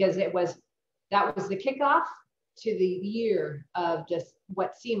 because that was the kickoff to the year of just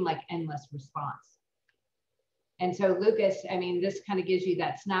what seemed like endless response. And so Lucas, I mean, this kind of gives you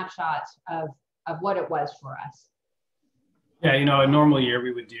that snapshot of what it was for us. Yeah, a normal year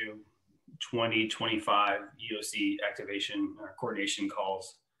we would do 20, 25 EOC activation or coordination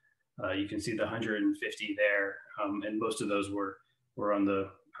calls. You can see the 150 there, and most of those were on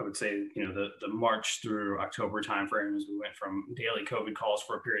the, I would say, the March through October timeframe, as we went from daily COVID calls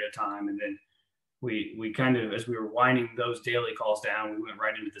for a period of time, and then we kind of, as we were winding those daily calls down, we went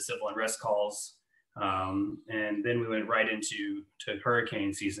right into the civil unrest calls, and then we went right into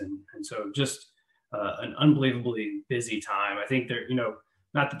hurricane season, and so just an unbelievably busy time. I think there,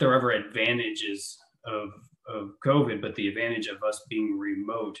 not that there are ever advantages of COVID, but the advantage of us being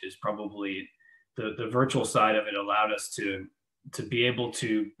remote is probably the virtual side of it allowed us to be able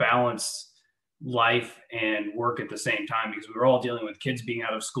to balance life and work at the same time, because we were all dealing with kids being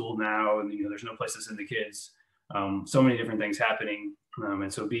out of school now, and there's no place to send the kids, so many different things happening,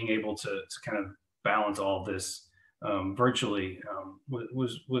 and so being able to kind of balance all of this virtually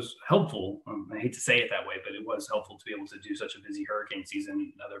was helpful. I hate to say it that way, but it was helpful to be able to do such a busy hurricane season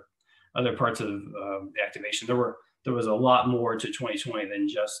and other parts of the activation. There was a lot more to 2020 than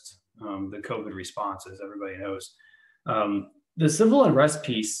just the COVID response, as everybody knows. The civil unrest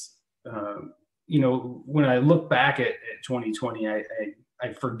piece, when I look back at 2020,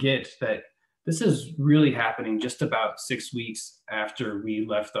 I forget that this is really happening just about 6 weeks after we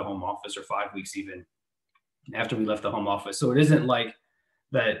left the home office, or 5 weeks even after we left the home office. So it isn't like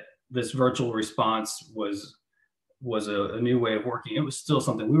that this virtual response was a new way of working. It was still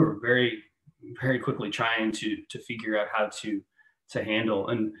something we were very, very quickly trying to figure out how to handle.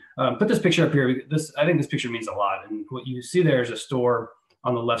 And put this picture up here. I think this picture means a lot. And what you see there is a store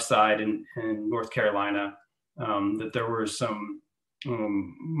on the left side in North Carolina, that there were some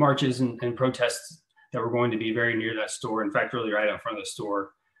marches and protests that were going to be very near that store. In fact, really right out front of the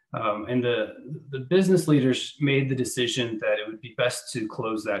store. And the business leaders made the decision that it would be best to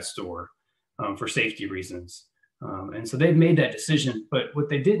close that store for safety reasons. And so they've made that decision, but what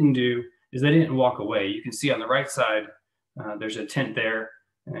they didn't do is they didn't walk away. You can see on the right side, there's a tent there,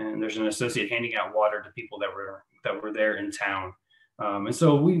 and there's an associate handing out water to people that were there in town. And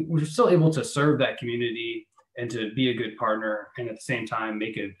so we were still able to serve that community and to be a good partner, and at the same time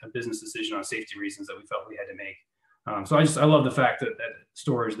make a business decision on safety reasons that we felt we had to make. So I love the fact that that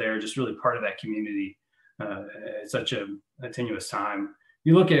store is there, just really part of that community at such a tenuous time.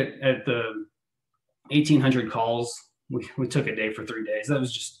 You look at the 1,800 calls we took a day for 3 days. That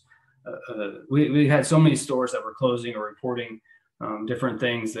was just we had so many stores that were closing or reporting different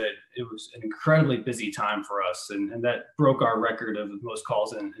things that it was an incredibly busy time for us, and that broke our record of the most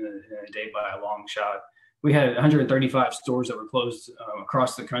calls in a day by a long shot. We had 135 stores that were closed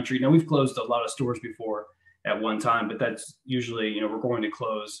across the country. Now, we've closed a lot of stores before at one time, but that's usually, we're going to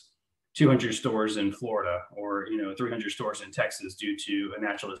close 200 stores in Florida, or 300 stores in Texas due to a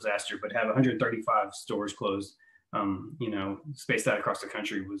natural disaster. But have 135 stores closed, spaced out across the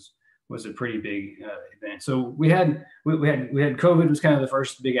country was a pretty big event. So we had COVID was kind of the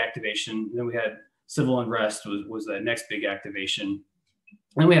first big activation. Then we had civil unrest was the next big activation.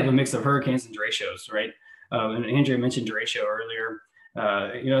 And we have a mix of hurricanes and derechos, right? And Andrea mentioned derecho earlier.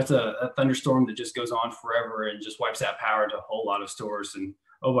 It's a thunderstorm that just goes on forever and just wipes out power to a whole lot of stores. And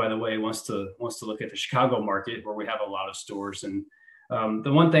oh, by the way, wants to look at the Chicago market, where we have a lot of stores. And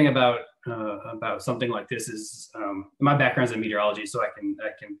the one thing about something like this is my background's in meteorology, so I can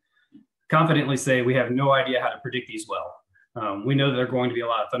confidently say we have no idea how to predict these well. We know that there are going to be a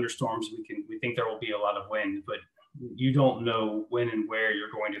lot of thunderstorms. We think there will be a lot of wind, but you don't know when and where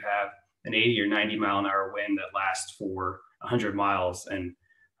you're going to have an 80 or 90 mile an hour wind that lasts for 100 miles. And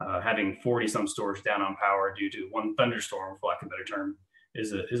having 40 some stores down on power due to one thunderstorm, for lack of a better term,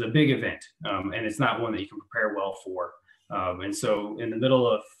 is a big event. And it's not one that you can prepare well for. And so in the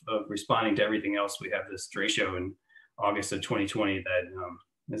middle of responding to everything else, we have this derecho in August of 2020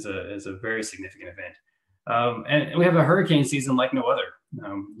 that is a very significant event. And we have a hurricane season like no other.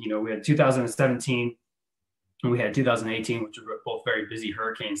 We had 2017 and we had 2018, which were both very busy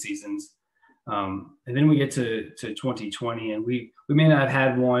hurricane seasons. And then we get to 2020, and we may not have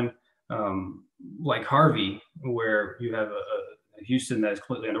had one like Harvey, where you have a Houston that is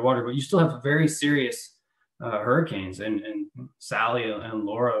completely underwater, but you still have very serious hurricanes, and Sally and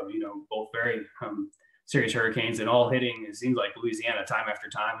Laura, both very serious hurricanes, and all hitting, it seems like, Louisiana time after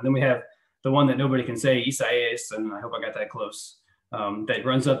time. And then we have the one that nobody can say, Isaias, and I hope I got that close, that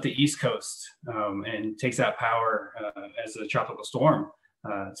runs up the East Coast and takes out power as a tropical storm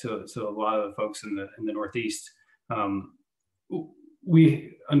to a lot of the folks in the Northeast.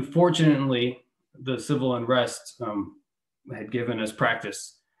 We, unfortunately, the civil unrest had given us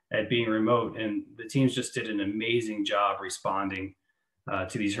practice at being remote, and the teams just did an amazing job responding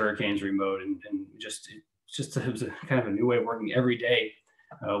to these hurricanes remote, and it was a kind of a new way of working every day.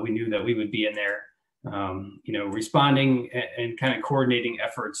 We knew that we would be in there, responding and kind of coordinating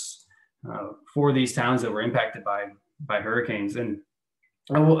efforts for these towns that were impacted by hurricanes. And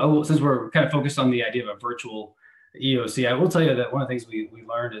I will, since we're kind of focused on the idea of a virtual EOC, I will tell you that one of the things we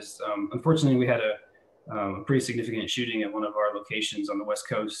learned is, unfortunately, we had a pretty significant shooting at one of our locations on the West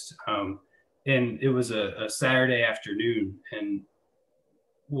Coast. And it was a Saturday afternoon. And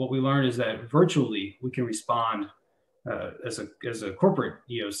what we learned is that virtually we can respond as a corporate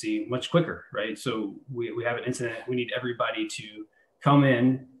EOC much quicker, right? So we have an incident, we need everybody to come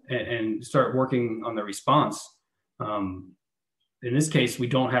in and start working on the response. In this case, we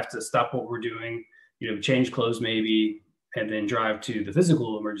don't have to stop what we're doing, change clothes maybe, and then drive to the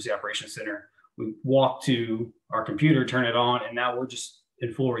physical emergency operations center. We walk to our computer, turn it on, and now we're just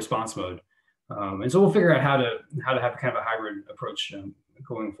in full response mode. And so we'll figure out how to have kind of a hybrid approach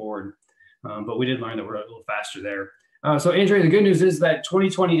going forward. But we did learn that we're a little faster there. So Andrea, the good news is that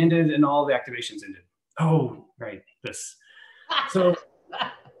 2020 ended and all the activations ended. Oh, right, this. So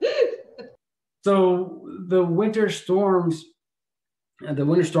the winter storms, the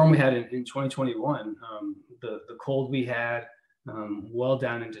winter storm we had in 2021, the cold we had well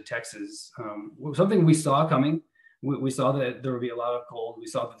down into Texas, was something we saw coming. We saw that there would be a lot of cold. We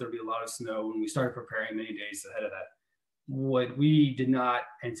saw that there would be a lot of snow, and we started preparing many days ahead of that. What we did not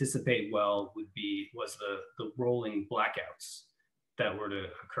anticipate well was the rolling blackouts that were to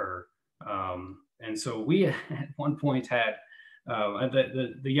occur. And so we at one point had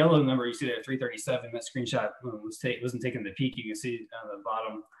the yellow number you see there, 337. That screenshot wasn't taken at the peak. You can see on the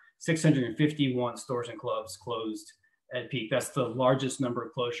bottom, 651 stores and clubs closed at peak. That's the largest number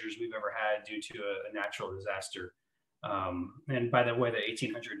of closures we've ever had due to a natural disaster. And by the way, the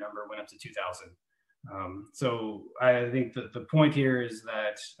 1800 number went up to 2000. So I think that the point here is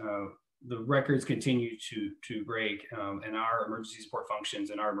that the records continue to break, and our emergency support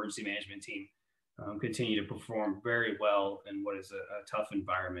functions and our emergency management team continue to perform very well in what is a tough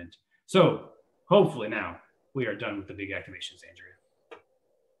environment. So hopefully now we are done with the big activations, Andrea.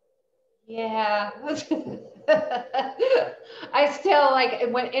 Yeah. I still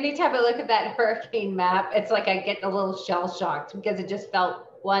anytime I look at that hurricane map, it's like I get a little shell shocked because it just felt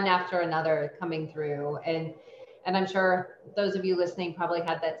one after another coming through. And I'm sure those of you listening probably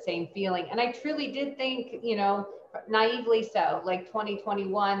had that same feeling. And I truly did think, naively so, like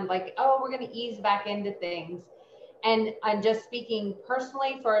 2021, like, oh, we're going to ease back into things. And I'm just speaking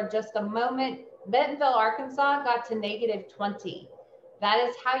personally for just a moment, Bentonville, Arkansas got to -20. That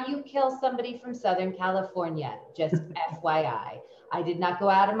is how you kill somebody from Southern California, just FYI. I did not go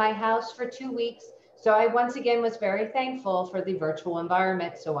out of my house for 2 weeks. So I once again was very thankful for the virtual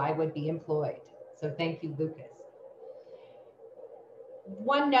environment so I would be employed. So thank you, Lucas.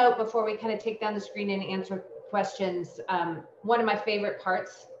 One note before we kind of take down the screen and answer questions. One of my favorite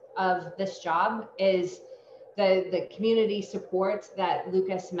parts of this job is the community support that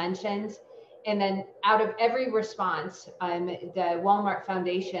Lucas mentioned. And then out of every response, the Walmart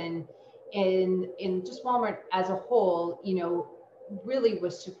Foundation in just Walmart as a whole, really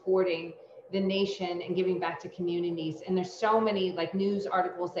was supporting the nation and giving back to communities. And there's so many news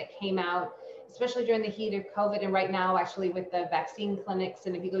articles that came out, especially during the heat of COVID. And right now, actually with the vaccine clinics.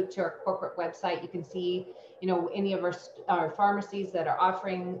 And if you go to our corporate website, you can see, any of our pharmacies that are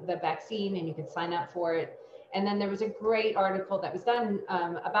offering the vaccine and you can sign up for it. And then there was a great article that was done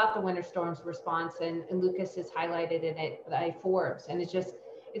about the winter storms response, and Lucas has highlighted in it by Forbes. And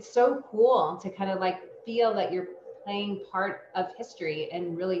it's so cool to kind of feel that you're playing part of history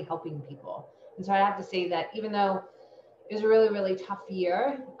and really helping people. And so I have to say that even though it was a really, really tough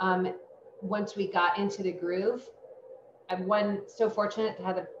year, once we got into the groove, I'm so fortunate to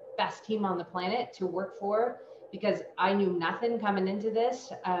have the best team on the planet to work for, because I knew nothing coming into this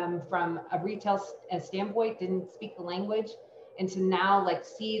from a retail standpoint, didn't speak the language. And to now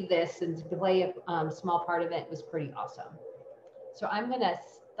see this and to play a small part of it was pretty awesome. So I'm gonna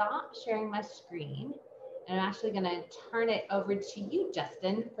stop sharing my screen and I'm actually gonna turn it over to you,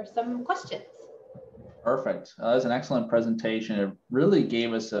 Justin, for some questions. Perfect. That was an excellent presentation. It really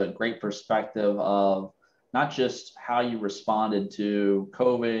gave us a great perspective of not just how you responded to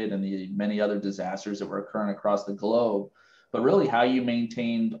COVID and the many other disasters that were occurring across the globe, but really how you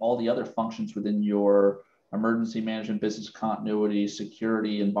maintained all the other functions within your emergency management, business continuity,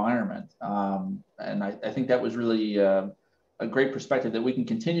 security environment. And I think that was really a great perspective that we can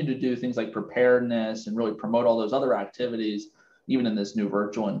continue to do things like preparedness and really promote all those other activities, even in this new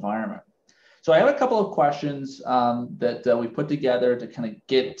virtual environment. So I have a couple of questions that we put together to kind of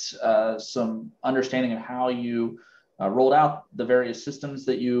get some understanding of how you rolled out the various systems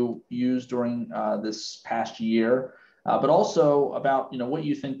that you used during this past year, but also about what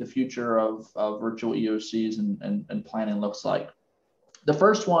you think the future of virtual EOCs and planning looks like. The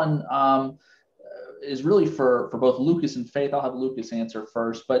first one is really for both Lucas and Faith. I'll have Lucas answer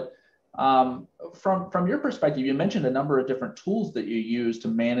first, but from your perspective, you mentioned a number of different tools that you use to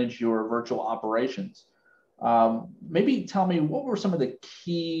manage your virtual operations. Maybe tell me, what were some of the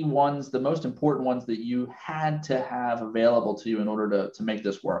key ones, the most important ones that you had to have available to you in order to make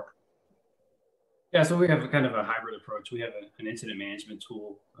this work? Yeah, so we have kind of a hybrid approach. We have an incident management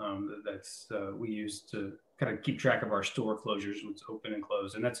tool that's we use to kind of keep track of our store closures, what's open and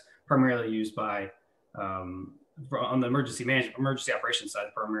closed, and that's primarily used by on the emergency operations side,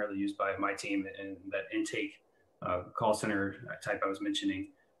 primarily used by my team and that intake call center type I was mentioning.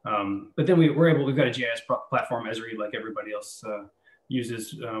 But then we've got a GIS platform, Esri, like everybody else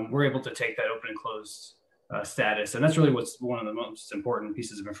uses. We're able to take that open and closed status, and that's really what's one of the most important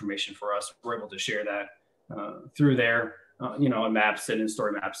pieces of information for us. We're able to share that through there, on maps and in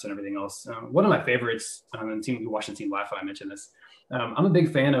story maps and everything else. One of my favorites, and team who watched the team live, I mentioned this. I'm a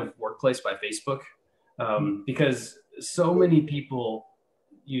big fan of Workplace by Facebook. because so many people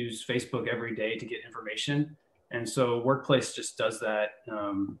use Facebook every day to get information. And so Workplace just does that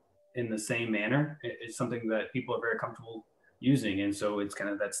in the same manner. It's something that people are very comfortable using. And so it's kind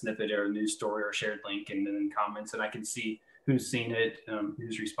of that snippet or a news story or shared link and then comments, and I can see who's seen it,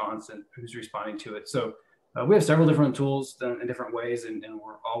 who's responding to it. So we have several different tools done in different ways, and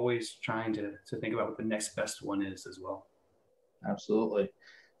we're always trying to think about what the next best one is as well. Absolutely.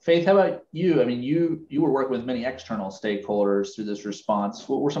 Faith, how about you? I mean, you were working with many external stakeholders through this response.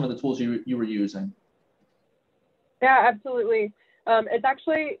 What were some of the tools you were using? Yeah, absolutely. It's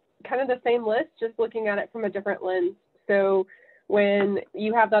actually kind of the same list, just looking at it from a different lens. So when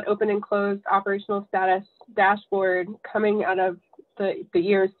you have that open and closed operational status dashboard coming out of the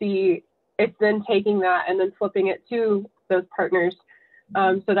EOC, it's then taking that and then flipping it to those partners.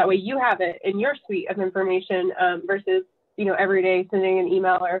 So that way you have it in your suite of information versus, every day sending an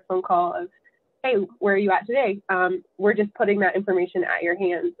email or a phone call of, hey, where are you at today? We're just putting that information at your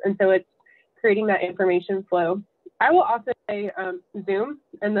hands. And so it's creating that information flow. I will also say Zoom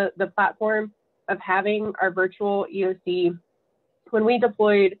and the platform of having our virtual EOC. When we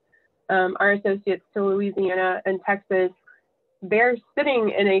deployed our associates to Louisiana and Texas, they're sitting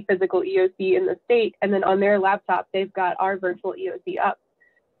in a physical EOC in the state, and then on their laptop, they've got our virtual EOC up.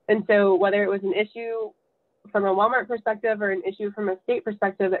 And so whether it was an issue from a Walmart perspective or an issue from a state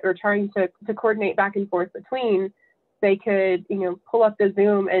perspective that we're trying to coordinate back and forth between, they could, pull up the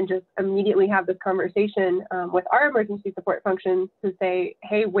Zoom and just immediately have this conversation with our emergency support function to say,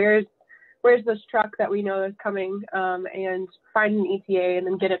 hey, where's this truck that we know is coming, and find an ETA and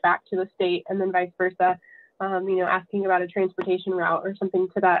then get it back to the state, and then vice versa, asking about a transportation route or something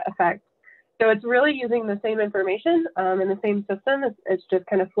to that effect. So it's really using the same information in the same system. It's just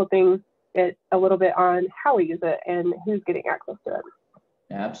kind of flipping it a little bit on how we use it and who's getting access to it.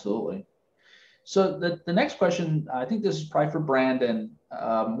 Yeah, absolutely. So the next question, I think this is probably for Brandon.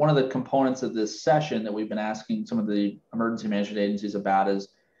 One of the components of this session that we've been asking some of the emergency management agencies about is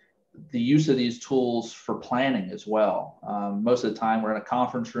the use of these tools for planning as well. Most of the time we're in a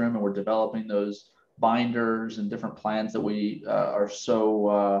conference room and we're developing those binders and different plans that we are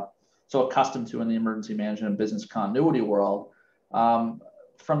so accustomed to in the emergency management and business continuity world.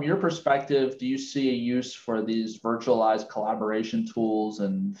 From your perspective, do you see a use for these virtualized collaboration tools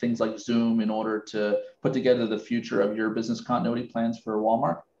and things like Zoom in order to put together the future of your business continuity plans for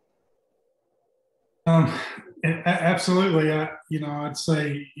Walmart? Absolutely. I'd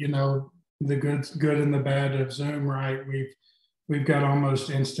say, the good and the bad of Zoom, right? We've got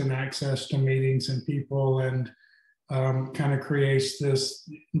almost instant access to meetings and people, and kind of creates this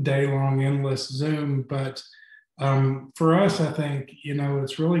day-long endless Zoom. But for us, I think,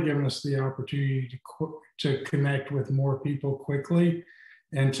 it's really given us the opportunity to connect with more people quickly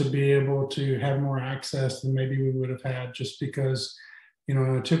and to be able to have more access than maybe we would have had, just because, in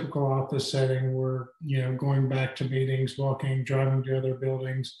a typical office setting, we're, going back to meetings, driving to other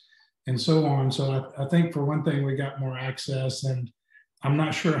buildings, and so on. So I think for one thing, we got more access, and I'm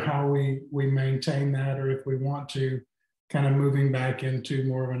not sure how we maintain that, or if we want to kind of moving back into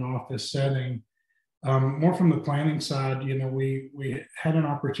more of an office setting. More from the planning side, we had an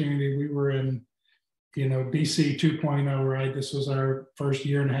opportunity. We were in, BC 2.0, right? This was our first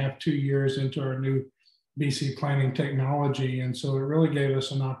year and a half, 2 years into our new BC planning technology. And so it really gave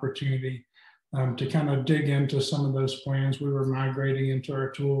us an opportunity to kind of dig into some of those plans we were migrating into our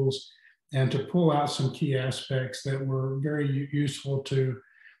tools, and to pull out some key aspects that were very useful to,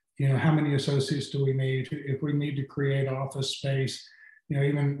 how many associates do we need? If we need to create office space,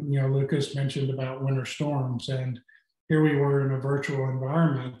 even, Lucas mentioned about winter storms, and here we were in a virtual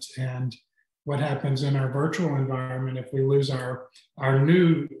environment, and what happens in our virtual environment if we lose our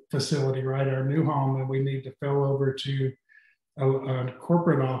new facility, right, our new home, and we need to fill over to a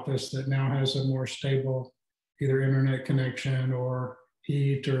corporate office that now has a more stable either internet connection or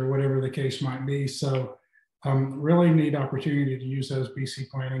heat or whatever the case might be. So really neat opportunity to use those BC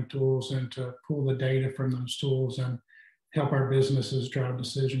planning tools and to pull the data from those tools and help our businesses drive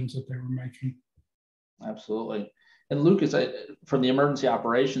decisions that they were making. Absolutely. And Lucas, from the emergency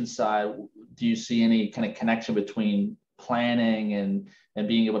operations side, do you see any kind of connection between planning and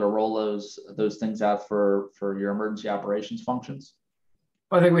being able to roll those things out for your emergency operations functions?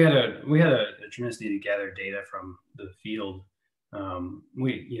 Well, I think we had a tremendous need to gather data from the field.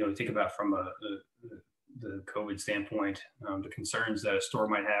 We think about from the COVID standpoint, the concerns that a store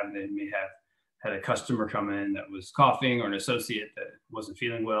might have. They may have had a customer come in that was coughing, or an associate that wasn't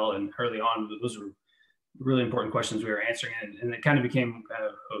feeling well. And early on, those were really important questions we were answering, and it kind of became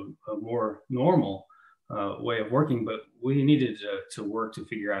a more normal way of working. But we needed to work to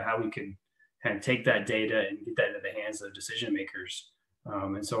figure out how we could kind of take that data and get that into the hands of decision makers.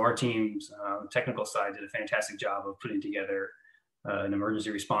 And so our team's technical side did a fantastic job of putting together an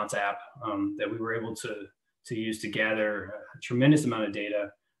emergency response app that we were able to use to gather a tremendous amount of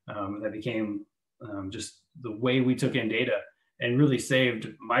data that became just the way we took in data, and really saved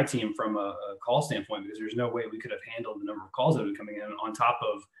my team from a call standpoint, because there's no way we could have handled the number of calls that were coming in on top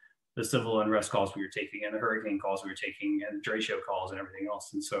of the civil unrest calls we were taking and the hurricane calls we were taking and the dray show calls and everything else.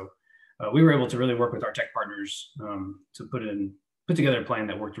 And so we were able to really work with our tech partners to put together a plan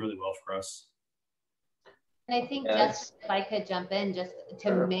that worked really well for us. And I think just if I could jump in just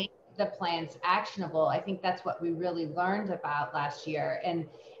to make the plans actionable, I think that's what we really learned about last year, and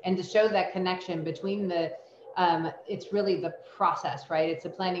to show that connection between the it's really the process, right? It's a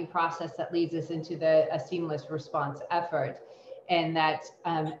planning process that leads us into a seamless response effort, and that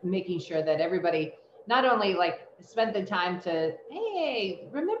making sure that everybody not only like spent the time to, hey,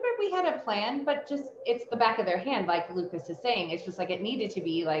 remember we had a plan, but just it's the back of their hand, like Lucas is saying. It's just like it needed to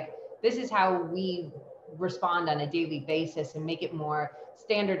be like, this is how we respond on a daily basis, and make it more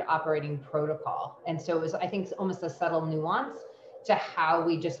standard operating protocol. And so it was, I think, almost a subtle nuance to how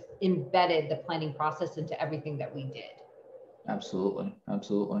we just embedded the planning process into everything that we did. Absolutely,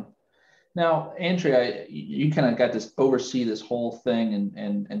 absolutely. Now, Andrea, you kind of got to oversee this whole thing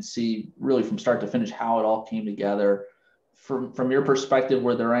and see really from start to finish how it all came together. From your perspective,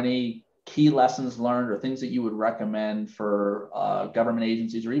 were there any key lessons learned or things that you would recommend for government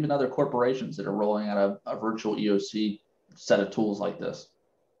agencies or even other corporations that are rolling out a virtual EOC set of tools like this?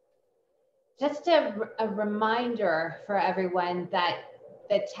 Just a reminder for everyone that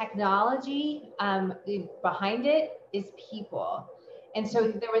the technology behind it is people. And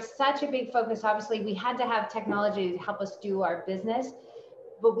so there was such a big focus. Obviously, we had to have technology to help us do our business,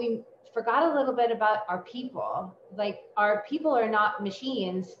 but we forgot a little bit about our people. Like, our people are not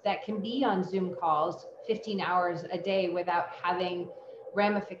machines that can be on Zoom calls 15 hours a day without having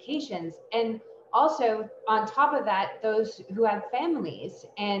ramifications. And also, on top of that, those who have families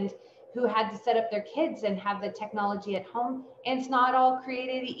and who had to set up their kids and have the technology at home, and it's not all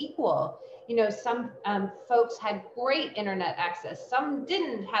created equal. You know, some folks had great internet access, some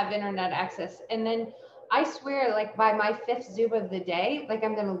didn't have internet access. And then I swear, like by my 5th Zoom of the day, like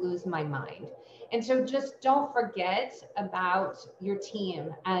I'm gonna lose my mind. And so just don't forget about your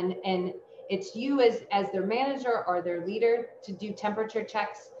team, and it's you as their manager or their leader to do temperature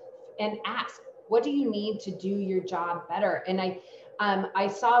checks and ask, what do you need to do your job better? And I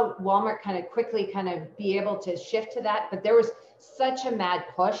saw Walmart kind of quickly kind of be able to shift to that, but there was such a mad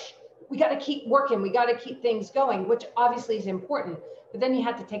push. We got to keep working. We got to keep things going, which obviously is important. But then you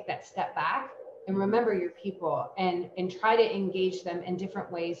have to take that step back and remember your people and try to engage them in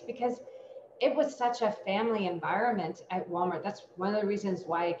different ways, because it was such a family environment at Walmart. That's one of the reasons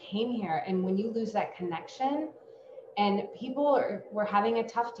why I came here. And when you lose that connection, and people were having a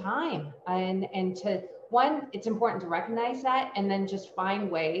tough time, and to one, it's important to recognize that, and then just find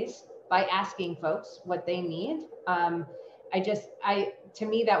ways by asking folks what they need. To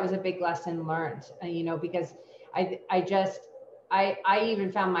me, that was a big lesson learned, you know, because I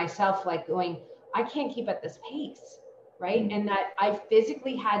even found myself like going, I can't keep at this pace, right? And that I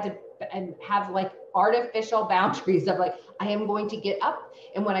physically had to have like artificial boundaries of like, I am going to get up,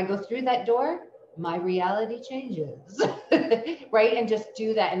 and when I go through that door, my reality changes, right? And just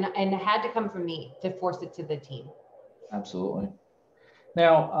do that. And it had to come from me to force it to the team. Absolutely.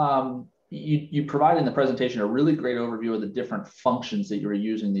 Now, you provided in the presentation a really great overview of the different functions that you were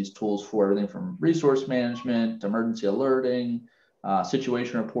using these tools for, everything from resource management, emergency alerting,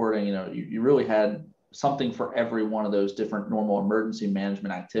 situation reporting. You know, you really had something for every one of those different normal emergency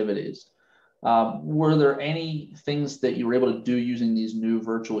management activities. Were there any things that you were able to do using these new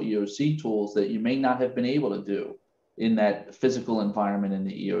virtual EOC tools that you may not have been able to do in that physical environment in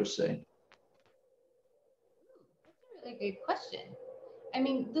the EOC? That's a really good question. I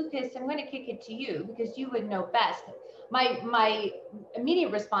mean, Lucas, I'm going to kick it to you because you would know best. My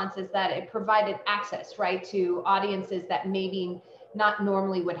immediate response is that it provided access, right, to audiences that maybe not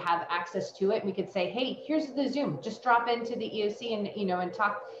normally would have access to it. We could say, hey, here's the Zoom, just drop into the EOC and, you know, and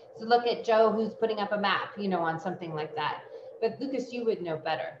talk. So look at Joe, who's putting up a map, you know, on something like that. But Lucas, you would know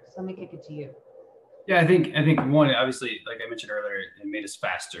better. So let me kick it to you. Yeah, I think one, obviously, like I mentioned earlier, it made us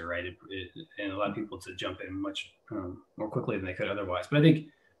faster, right? And allowed people to jump in much more quickly than they could otherwise. But I think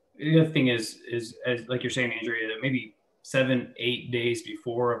the other thing is as like you're saying, Andrea, maybe 7-8 days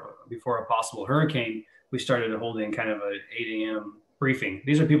before a possible hurricane, we started holding kind of a 8 a.m. briefing.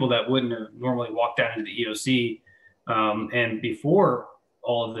 These are people that wouldn't have normally walked down into the EOC, and before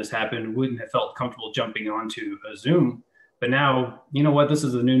all of this happened, wouldn't have felt comfortable jumping onto a Zoom. But now, you know what? This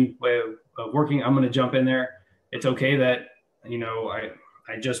is a new way working, I'm going to jump in there. It's okay that,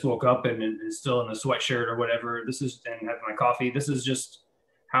 I just woke up and still in a sweatshirt or whatever. And have my coffee. This is just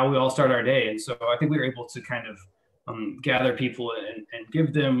how we all start our day. And so I think we were able to kind of gather people and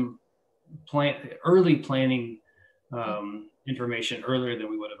give them early planning information earlier than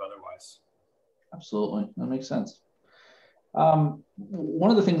we would have otherwise. Absolutely, that makes sense.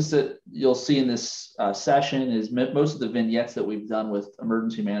 One of the things that you'll see in this session is most of the vignettes that we've done with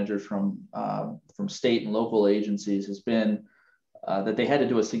emergency managers from state and local agencies has been that they had to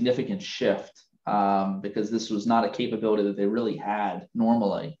do a significant shift because this was not a capability that they really had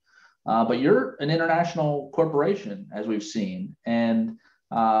normally. But you're an international corporation, as we've seen, and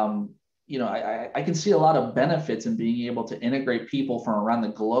I can see a lot of benefits in being able to integrate people from around the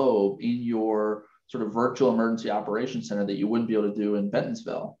globe in your sort of virtual emergency operations center that you wouldn't be able to do in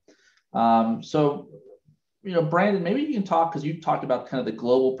Bentonville. So, Brandon, maybe you can talk, because you talked about kind of the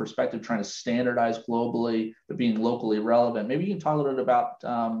global perspective, trying to standardize globally, but being locally relevant. Maybe you can talk a little bit about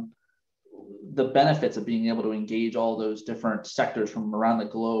the benefits of being able to engage all those different sectors from around the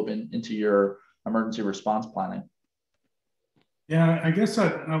globe into your emergency response planning. Yeah, I guess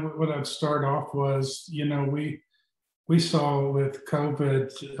what I'd start off was, we saw with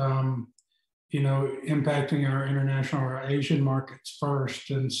COVID, impacting our international or Asian markets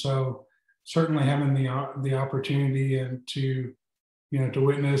first. And so certainly having the opportunity and to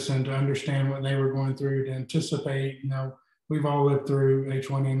witness and to understand what they were going through, to anticipate, we've all lived through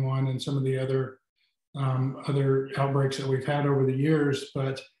H1N1 and some of the other outbreaks that we've had over the years,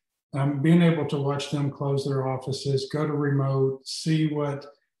 but being able to watch them close their offices, go to remote, see what,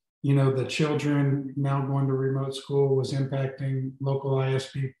 the children now going to remote school was impacting local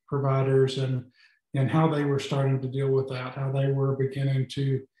ISP providers and how they were starting to deal with that, how they were beginning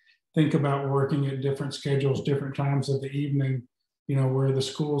to think about working at different schedules, different times of the evening, where the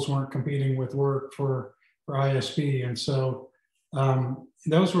schools weren't competing with work for ISP. And so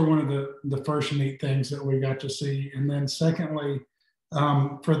those were one of the first neat things that we got to see. And then secondly,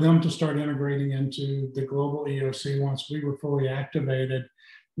 for them to start integrating into the global EOC once we were fully activated,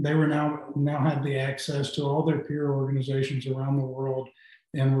 they were now had the access to all their peer organizations around the world,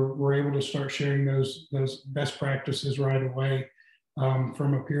 and we're able to start sharing those best practices right away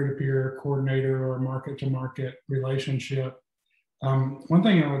from a peer-to-peer coordinator or market-to-market relationship. One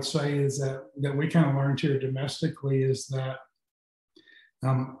thing I would say is that we kind of learned here domestically is that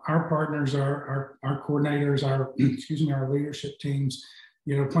our partners, our coordinators, our leadership teams,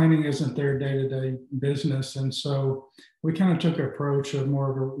 planning isn't their day-to-day business. And so we kind of took an approach of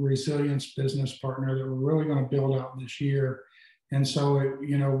more of a resilience business partner that we're really going to build out this year. And so,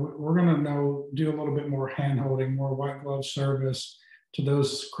 we're going to do a little bit more hand-holding, more white glove service to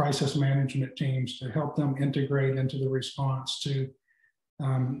those crisis management teams to help them integrate into the response, to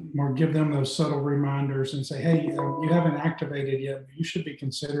more give them those subtle reminders and say, hey, you haven't activated yet, but you should be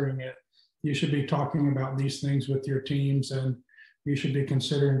considering it. You should be talking about these things with your teams, and you should be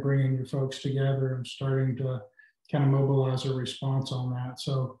considering bringing your folks together and starting to kind of mobilize a response on that.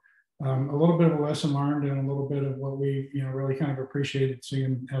 So a little bit of a lesson learned and a little bit of what we really kind of appreciated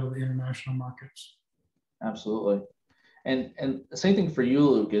seeing out of the international markets. Absolutely. And the same thing for you,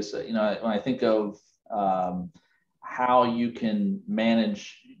 Lucas. When I think of how you can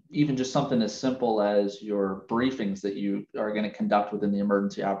manage even just something as simple as your briefings that you are going to conduct within the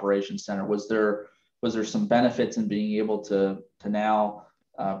Emergency Operations Center, was there some benefits in being able to now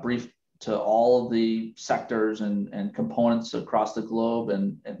brief to all of the sectors and components across the globe,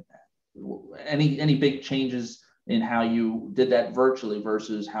 and any big changes in how you did that virtually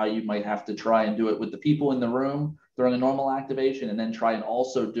versus how you might have to try and do it with the people in the room during a normal activation, and then try and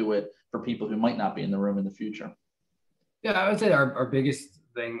also do it for people who might not be in the room in the future? Yeah, I would say our biggest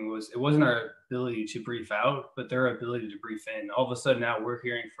thing was, it wasn't our ability to brief out, but their ability to brief in. All of a sudden now we're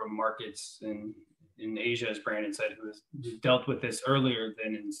hearing from markets in Asia, as Brandon said, who has dealt with this earlier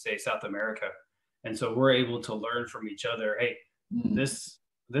than in, say, South America. And so we're able to learn from each other. Hey, this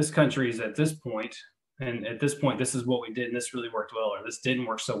country is at this point, and at this point, this is what we did, and this really worked well, or this didn't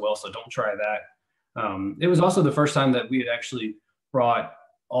work so well, so don't try that. It was also the first time that we had actually brought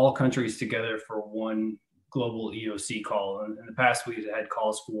all countries together for one global EOC call. In the past, we had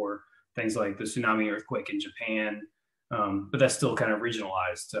calls for things like the tsunami, earthquake in Japan, but that's still kind of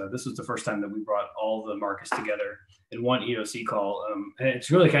regionalized. This was the first time that we brought all the markets together in one EOC call. And it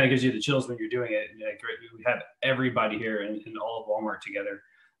really kind of gives you the chills when you're doing it. We have everybody here in all of Walmart together.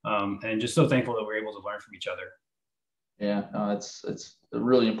 And just so thankful that we're able to learn from each other. Yeah, it's a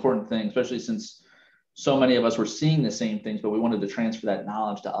really important thing, especially since so many of us were seeing the same things, but we wanted to transfer that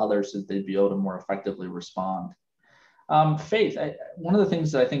knowledge to others so that they'd be able to more effectively respond. Faith, one of the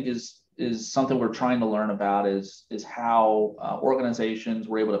things that I think is something we're trying to learn about is how organizations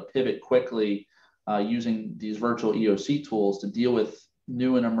were able to pivot quickly using these virtual EOC tools to deal with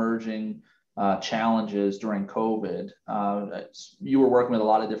new and emerging challenges during COVID. You were working with a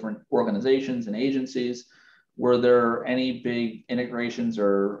lot of different organizations and agencies. Were there any big integrations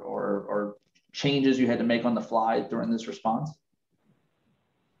or changes you had to make on the fly during this response?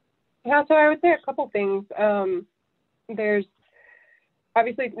 Yeah, so I would say a couple things. There's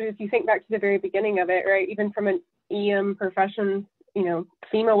obviously, if you think back to the very beginning of it, right, even from an EM profession, you know,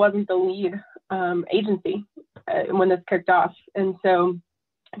 FEMA wasn't the lead agency when this kicked off. And so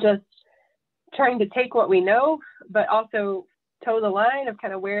just trying to take what we know, but also toe the line of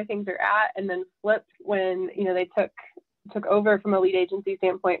kind of where things are at, and then flip when, you know, they took over from a lead agency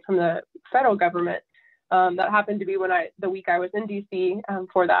standpoint from the federal government. That happened to be the week I was in DC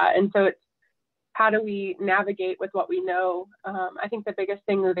for that. And so it's, how do we navigate with what we know? I think the biggest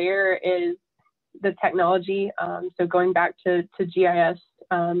thing there is the technology. So going back to GIS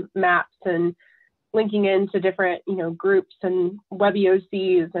maps and linking into different, you know, groups and web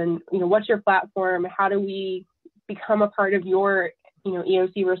EOCs, and, you know, what's your platform? How do we become a part of your, you know,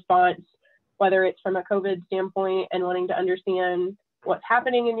 EOC response, whether it's from a COVID standpoint and wanting to understand what's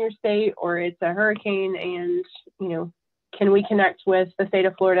happening in your state, or it's a hurricane and, you know, can we connect with the state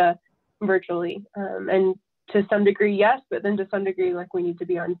of Florida virtually? And to some degree, yes, but then to some degree, like, we need to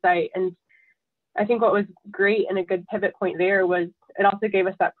be on site. And I think what was great and a good pivot point there was it also gave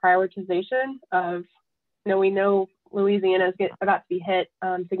us that prioritization of, you know, we know Louisiana is about to be hit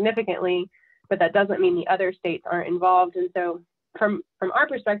significantly, but that doesn't mean the other states aren't involved. And so from our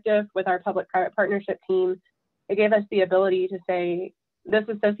perspective with our public-private partnership team, it gave us the ability to say, this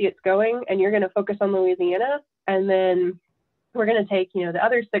associate's going and you're going to focus on Louisiana, and then we're going to take, you know, the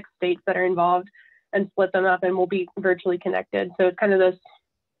other 6 states that are involved and split them up, and we'll be virtually connected. So it's kind of this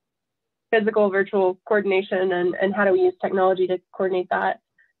physical virtual coordination, and how do we use technology to coordinate that.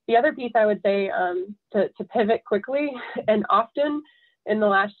 The other piece I would say to pivot quickly and often in the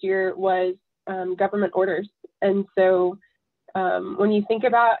last year was government orders. And so when you think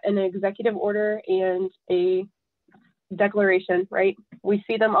about an executive order and a declaration, right, we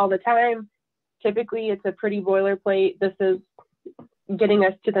see them all the time. Typically, it's a pretty boilerplate. This is getting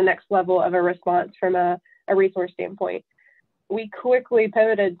us to the next level of a response from a resource standpoint. We quickly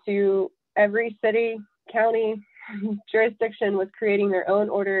pivoted to every city, county, jurisdiction was creating their own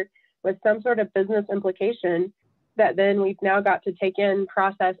order with some sort of business implication that then we've now got to take in,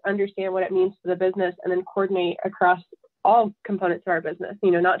 process, understand what it means to the business, and then coordinate across all components of our business,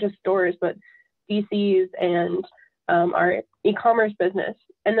 you know, not just stores, but DCs and our e-commerce business.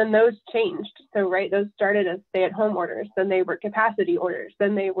 And then those changed. So, right, those started as stay-at-home orders, then they were capacity orders,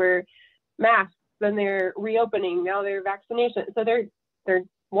 then they were masks, then they're reopening, now they're vaccination. So they're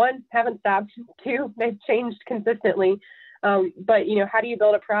one, haven't stopped, 2, they've changed consistently. But, you know, how do you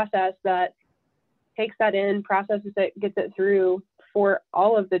build a process that takes that in, processes it, gets it through for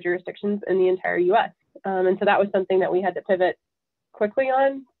all of the jurisdictions in the entire US? And so that was something that we had to pivot quickly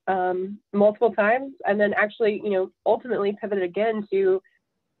on multiple times, and then actually, you know, ultimately pivoted again to,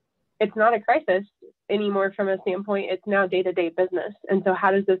 it's not a crisis anymore from a standpoint, it's now day-to-day business. And so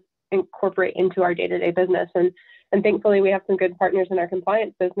how does this incorporate into our day-to-day business? And thankfully we have some good partners in our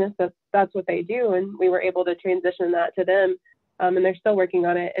compliance business, that's what they do, and we were able to transition that to them, and they're still working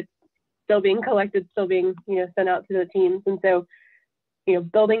on it. It's still being collected, still being, you know, sent out to the teams. And so, you know,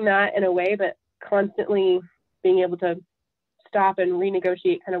 building that in a way, but constantly being able to stop and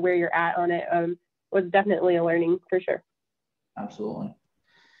renegotiate kind of where you're at on it was definitely a learning for sure. Absolutely.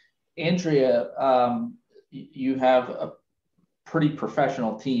 Andrea, you have a pretty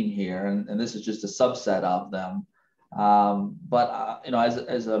professional team here, and this is just a subset of them. But you know,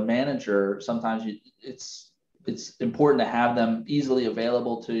 as a manager, sometimes it's important to have them easily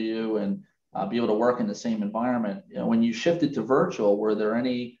available to you and be able to work in the same environment. You know, when you shifted to virtual, were there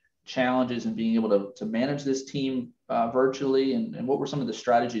any challenges in being able to manage this team virtually, and what were some of the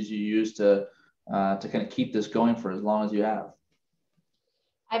strategies you used to kind of keep this going for as long as you have?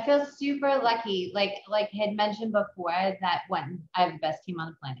 I feel super lucky, like I had mentioned before, that one, I have the best team on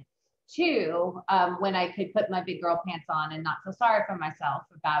the planet. 2, when I could put my big girl pants on and not feel sorry for myself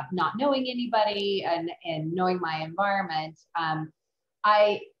about not knowing anybody and knowing my environment.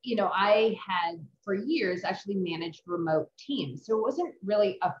 I had for years actually managed remote teams. So it wasn't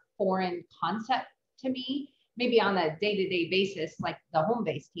really a foreign concept to me. Maybe on a day-to-day basis, like the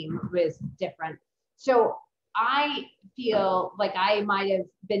home-based team was different. So I feel like I might have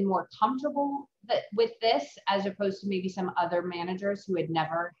been more comfortable with this as opposed to maybe some other managers who had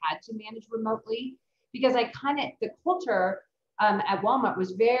never had to manage remotely, because the culture at Walmart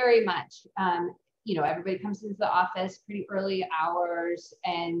was very much, you know, everybody comes into the office pretty early hours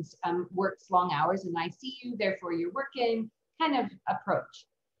and works long hours, and I see you, therefore you're working kind of approach.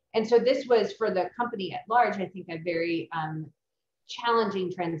 And so this was for the company at large, I think, a very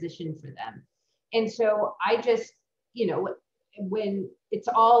challenging transition for them. And so I just, you know, when it's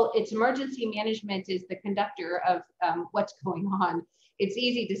emergency management is the conductor of what's going on, it's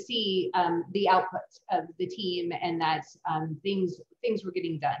easy to see the outputs of the team and that things were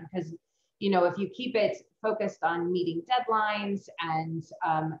getting done. Because, you know, if you keep it focused on meeting deadlines and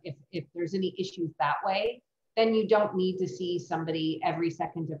if there's any issues that way, then you don't need to see somebody every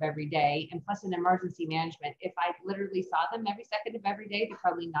second of every day. And plus in emergency management, if I literally saw them every second of every day, they're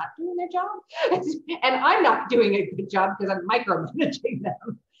probably not doing their job. And I'm not doing a good job because I'm micromanaging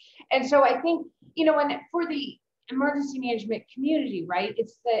them. And so I think, you know, and for the emergency management community, right,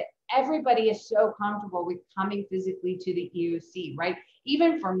 it's that everybody is so comfortable with coming physically to the EOC, right?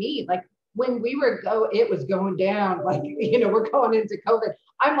 Even for me, like when it was going down, like, you know, we're going into COVID,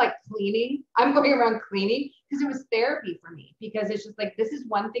 I'm like cleaning, I'm going around cleaning because it was therapy for me, because it's just like, this is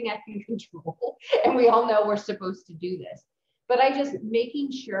one thing I can control. And we all know we're supposed to do this. But I just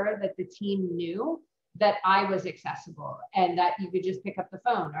making sure that the team knew that I was accessible and that you could just pick up the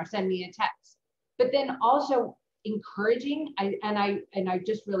phone or send me a text. But then also encouraging, and I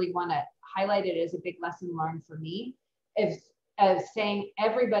just really want to highlight it as a big lesson learned for me, of saying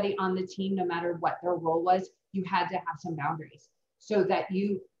everybody on the team, no matter what their role was, you had to have some boundaries, so that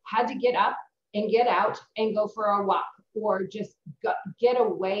you had to get up and get out and go for a walk, or just get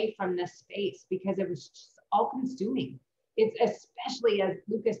away from this space, because it was just all consuming. It's especially, as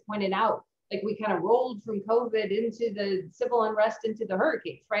Lucas pointed out, like we kind of rolled from COVID into the civil unrest into the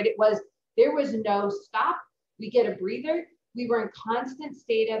hurricanes, right? There was no stop. We get a breather. We were in constant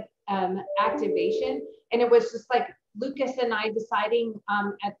state of activation. And it was just like Lucas and I deciding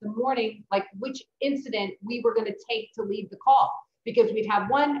at the morning, like which incident we were going to take to lead the call, because we'd have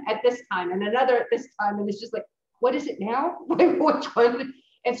one at this time and another at this time. And it's just like, what is it now? Which one?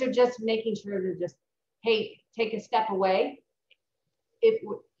 And so just making sure to just, hey, take a step away.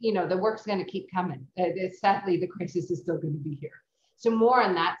 You know, the work's going to keep coming. Sadly, the crisis is still going to be here. So more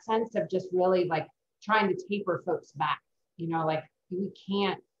in that sense of just really like trying to taper folks back, you know, like you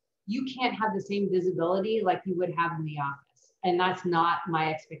can't have the same visibility like you would have in the office. And that's not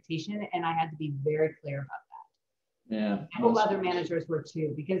my expectation. And I had to be very clear about that. Yeah. I hope other managers were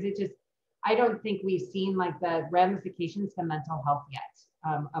too, because I don't think we've seen like the ramifications to mental health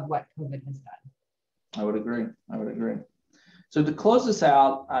yet of what COVID has done. I would agree. So to close this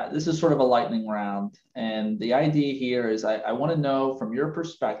out, this is sort of a lightning round. And the idea here is I want to know from your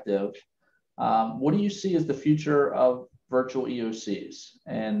perspective, what do you see as the future of virtual EOCs?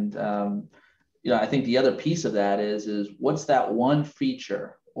 And you know, I think the other piece of that is what's that one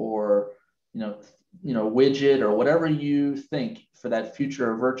feature or widget or whatever you think for that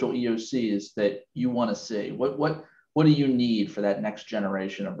future of virtual EOCs that you want to see? What do you need for that next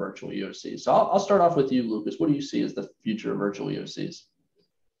generation of virtual EOCs? So I'll start off with you, Lucas. What do you see as the future of virtual EOCs?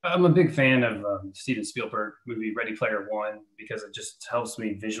 I'm a big fan of Steven Spielberg movie Ready Player One, because it just helps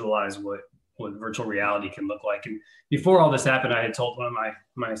me visualize what virtual reality can look like. And before all this happened, I had told one of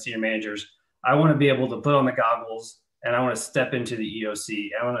my senior managers, I want to be able to put on the goggles and I want to step into the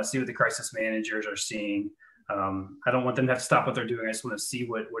EOC. I want to see what the crisis managers are seeing. I don't want them to have to stop what they're doing. I just want to see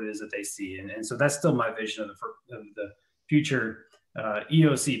what it is that they see. And so that's still my vision of the future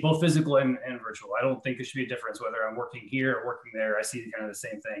EOC, both physical and virtual. I don't think there should be a difference whether I'm working here or working there. I see kind of the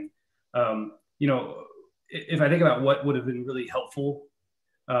same thing. You know, if I think about what would have been really helpful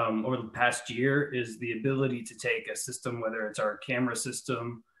over the past year, is the ability to take a system, whether it's our camera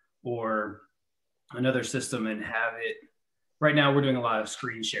system or another system, and have it. Right now we're doing a lot of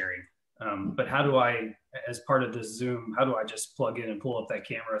screen sharing, but how do I, as part of this Zoom, how do I just plug in and pull up that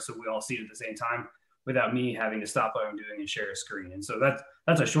camera so we all see it at the same time without me having to stop what I'm doing and share a screen? And so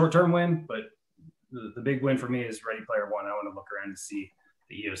that's a short-term win, but the big win for me is Ready Player One. I want to look around and see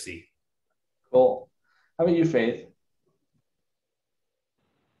the EOC. Cool. How about you, Faith?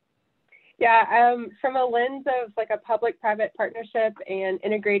 Yeah, from a lens of like a public-private partnership and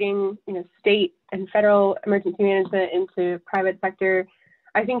integrating, state and federal emergency management into private sector,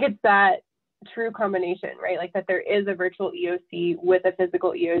 I think it's that true combination, right? Like that there is a virtual EOC with a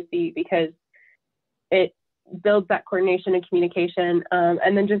physical EOC, because it builds that coordination and communication,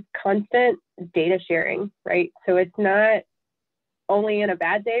 and then just constant data sharing, right? So it's not only in a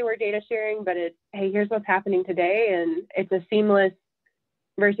bad day we're data sharing, but it's, hey, here's what's happening today, and it's a seamless,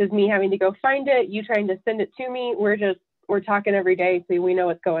 versus me having to go find it, you trying to send it to me. We're talking every day, so we know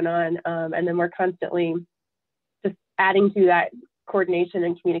what's going on. And then we're constantly just adding to that coordination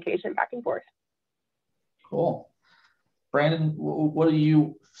and communication back and forth. Cool. Brandon, what do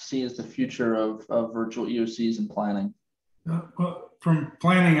you see as the future of virtual EOCs and planning? Well, from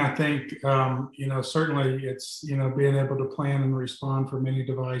planning, I think, certainly it's, being able to plan and respond from any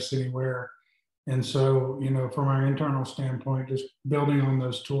device anywhere. And so, from our internal standpoint, just building on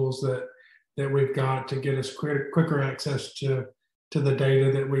those tools that we've got to get us quicker access to the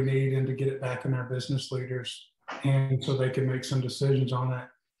data that we need and to get it back in our business leaders, and so they can make some decisions on it.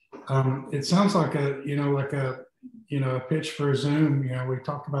 It sounds like a pitch for Zoom. We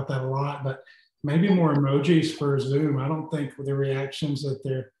talk about that a lot, but maybe more emojis for Zoom. I don't think the reactions that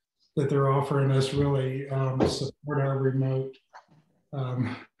they're offering us really support our remote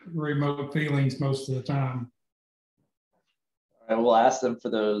feelings most of the time. All right, we'll ask them for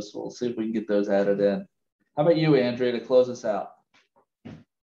those. We'll see if we can get those added in. How about you, Andrea, to close us out?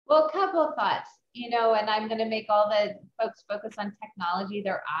 Well, a couple of thoughts, and I'm going to make all the folks focus on technology,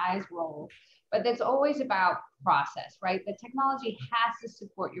 their eyes roll. But it's always about process, right? The technology has to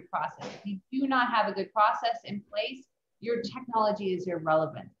support your process. If you do not have a good process in place, your technology is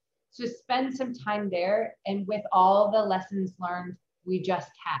irrelevant. So spend some time there. And with all the lessons learned we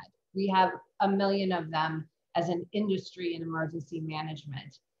just had, we have a million of them as an industry in emergency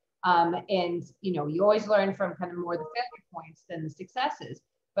management. And you always learn from kind of more the failure points than the successes.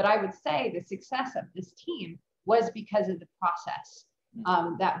 But I would say the success of this team was because of the process.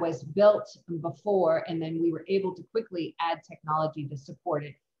 That was built before, and then we were able to quickly add technology to support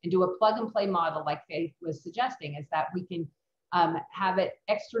it and do a plug and play model like Faith was suggesting, is that we can have it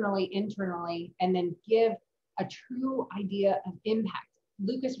externally, internally, and then give a true idea of impact.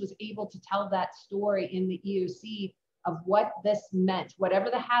 Lucas was able to tell that story in the EOC of what this meant, whatever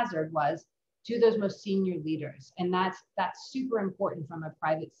the hazard was, to those most senior leaders. And that's super important from a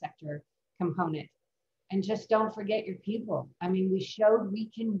private sector component. And just don't forget your people. I mean, we showed we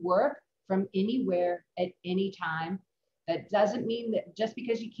can work from anywhere at any time. That doesn't mean that just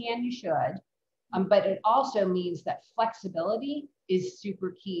because you can, you should. But it also means that flexibility is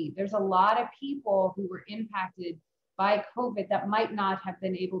super key. There's a lot of people who were impacted by COVID that might not have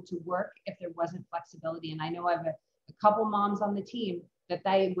been able to work if there wasn't flexibility. And I know I have a couple moms on the team that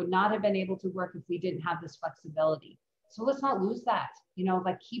they would not have been able to work if we didn't have this flexibility. So let's not lose that,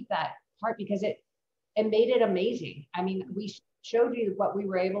 keep that part, because it made it amazing. I mean, we showed you what we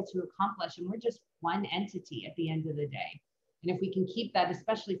were able to accomplish, and we're just one entity at the end of the day. And if we can keep that,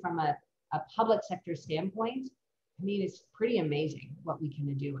 especially from a public sector standpoint, I mean, it's pretty amazing what we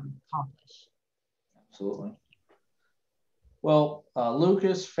can do and accomplish. Absolutely. Well,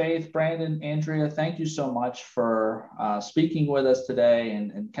 Lucas, Faith, Brandon, Andrea, thank you so much for speaking with us today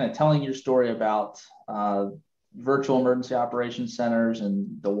and kind of telling your story about virtual emergency operations centers and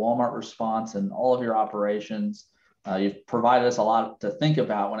the Walmart response and all of your operations. You've provided us a lot to think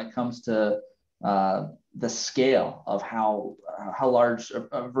about when it comes to the scale of how large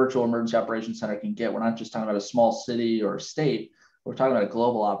a virtual emergency operations center can get. We're not just talking about a small city or state. We're talking about a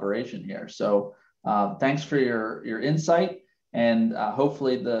global operation here. So thanks for your insight. And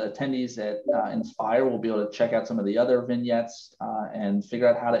hopefully the attendees at Inspire will be able to check out some of the other vignettes and figure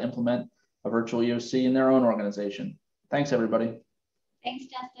out how to implement a virtual EOC in their own organization. Thanks, everybody. Thanks,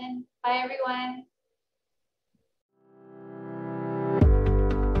 Justin. Bye, everyone.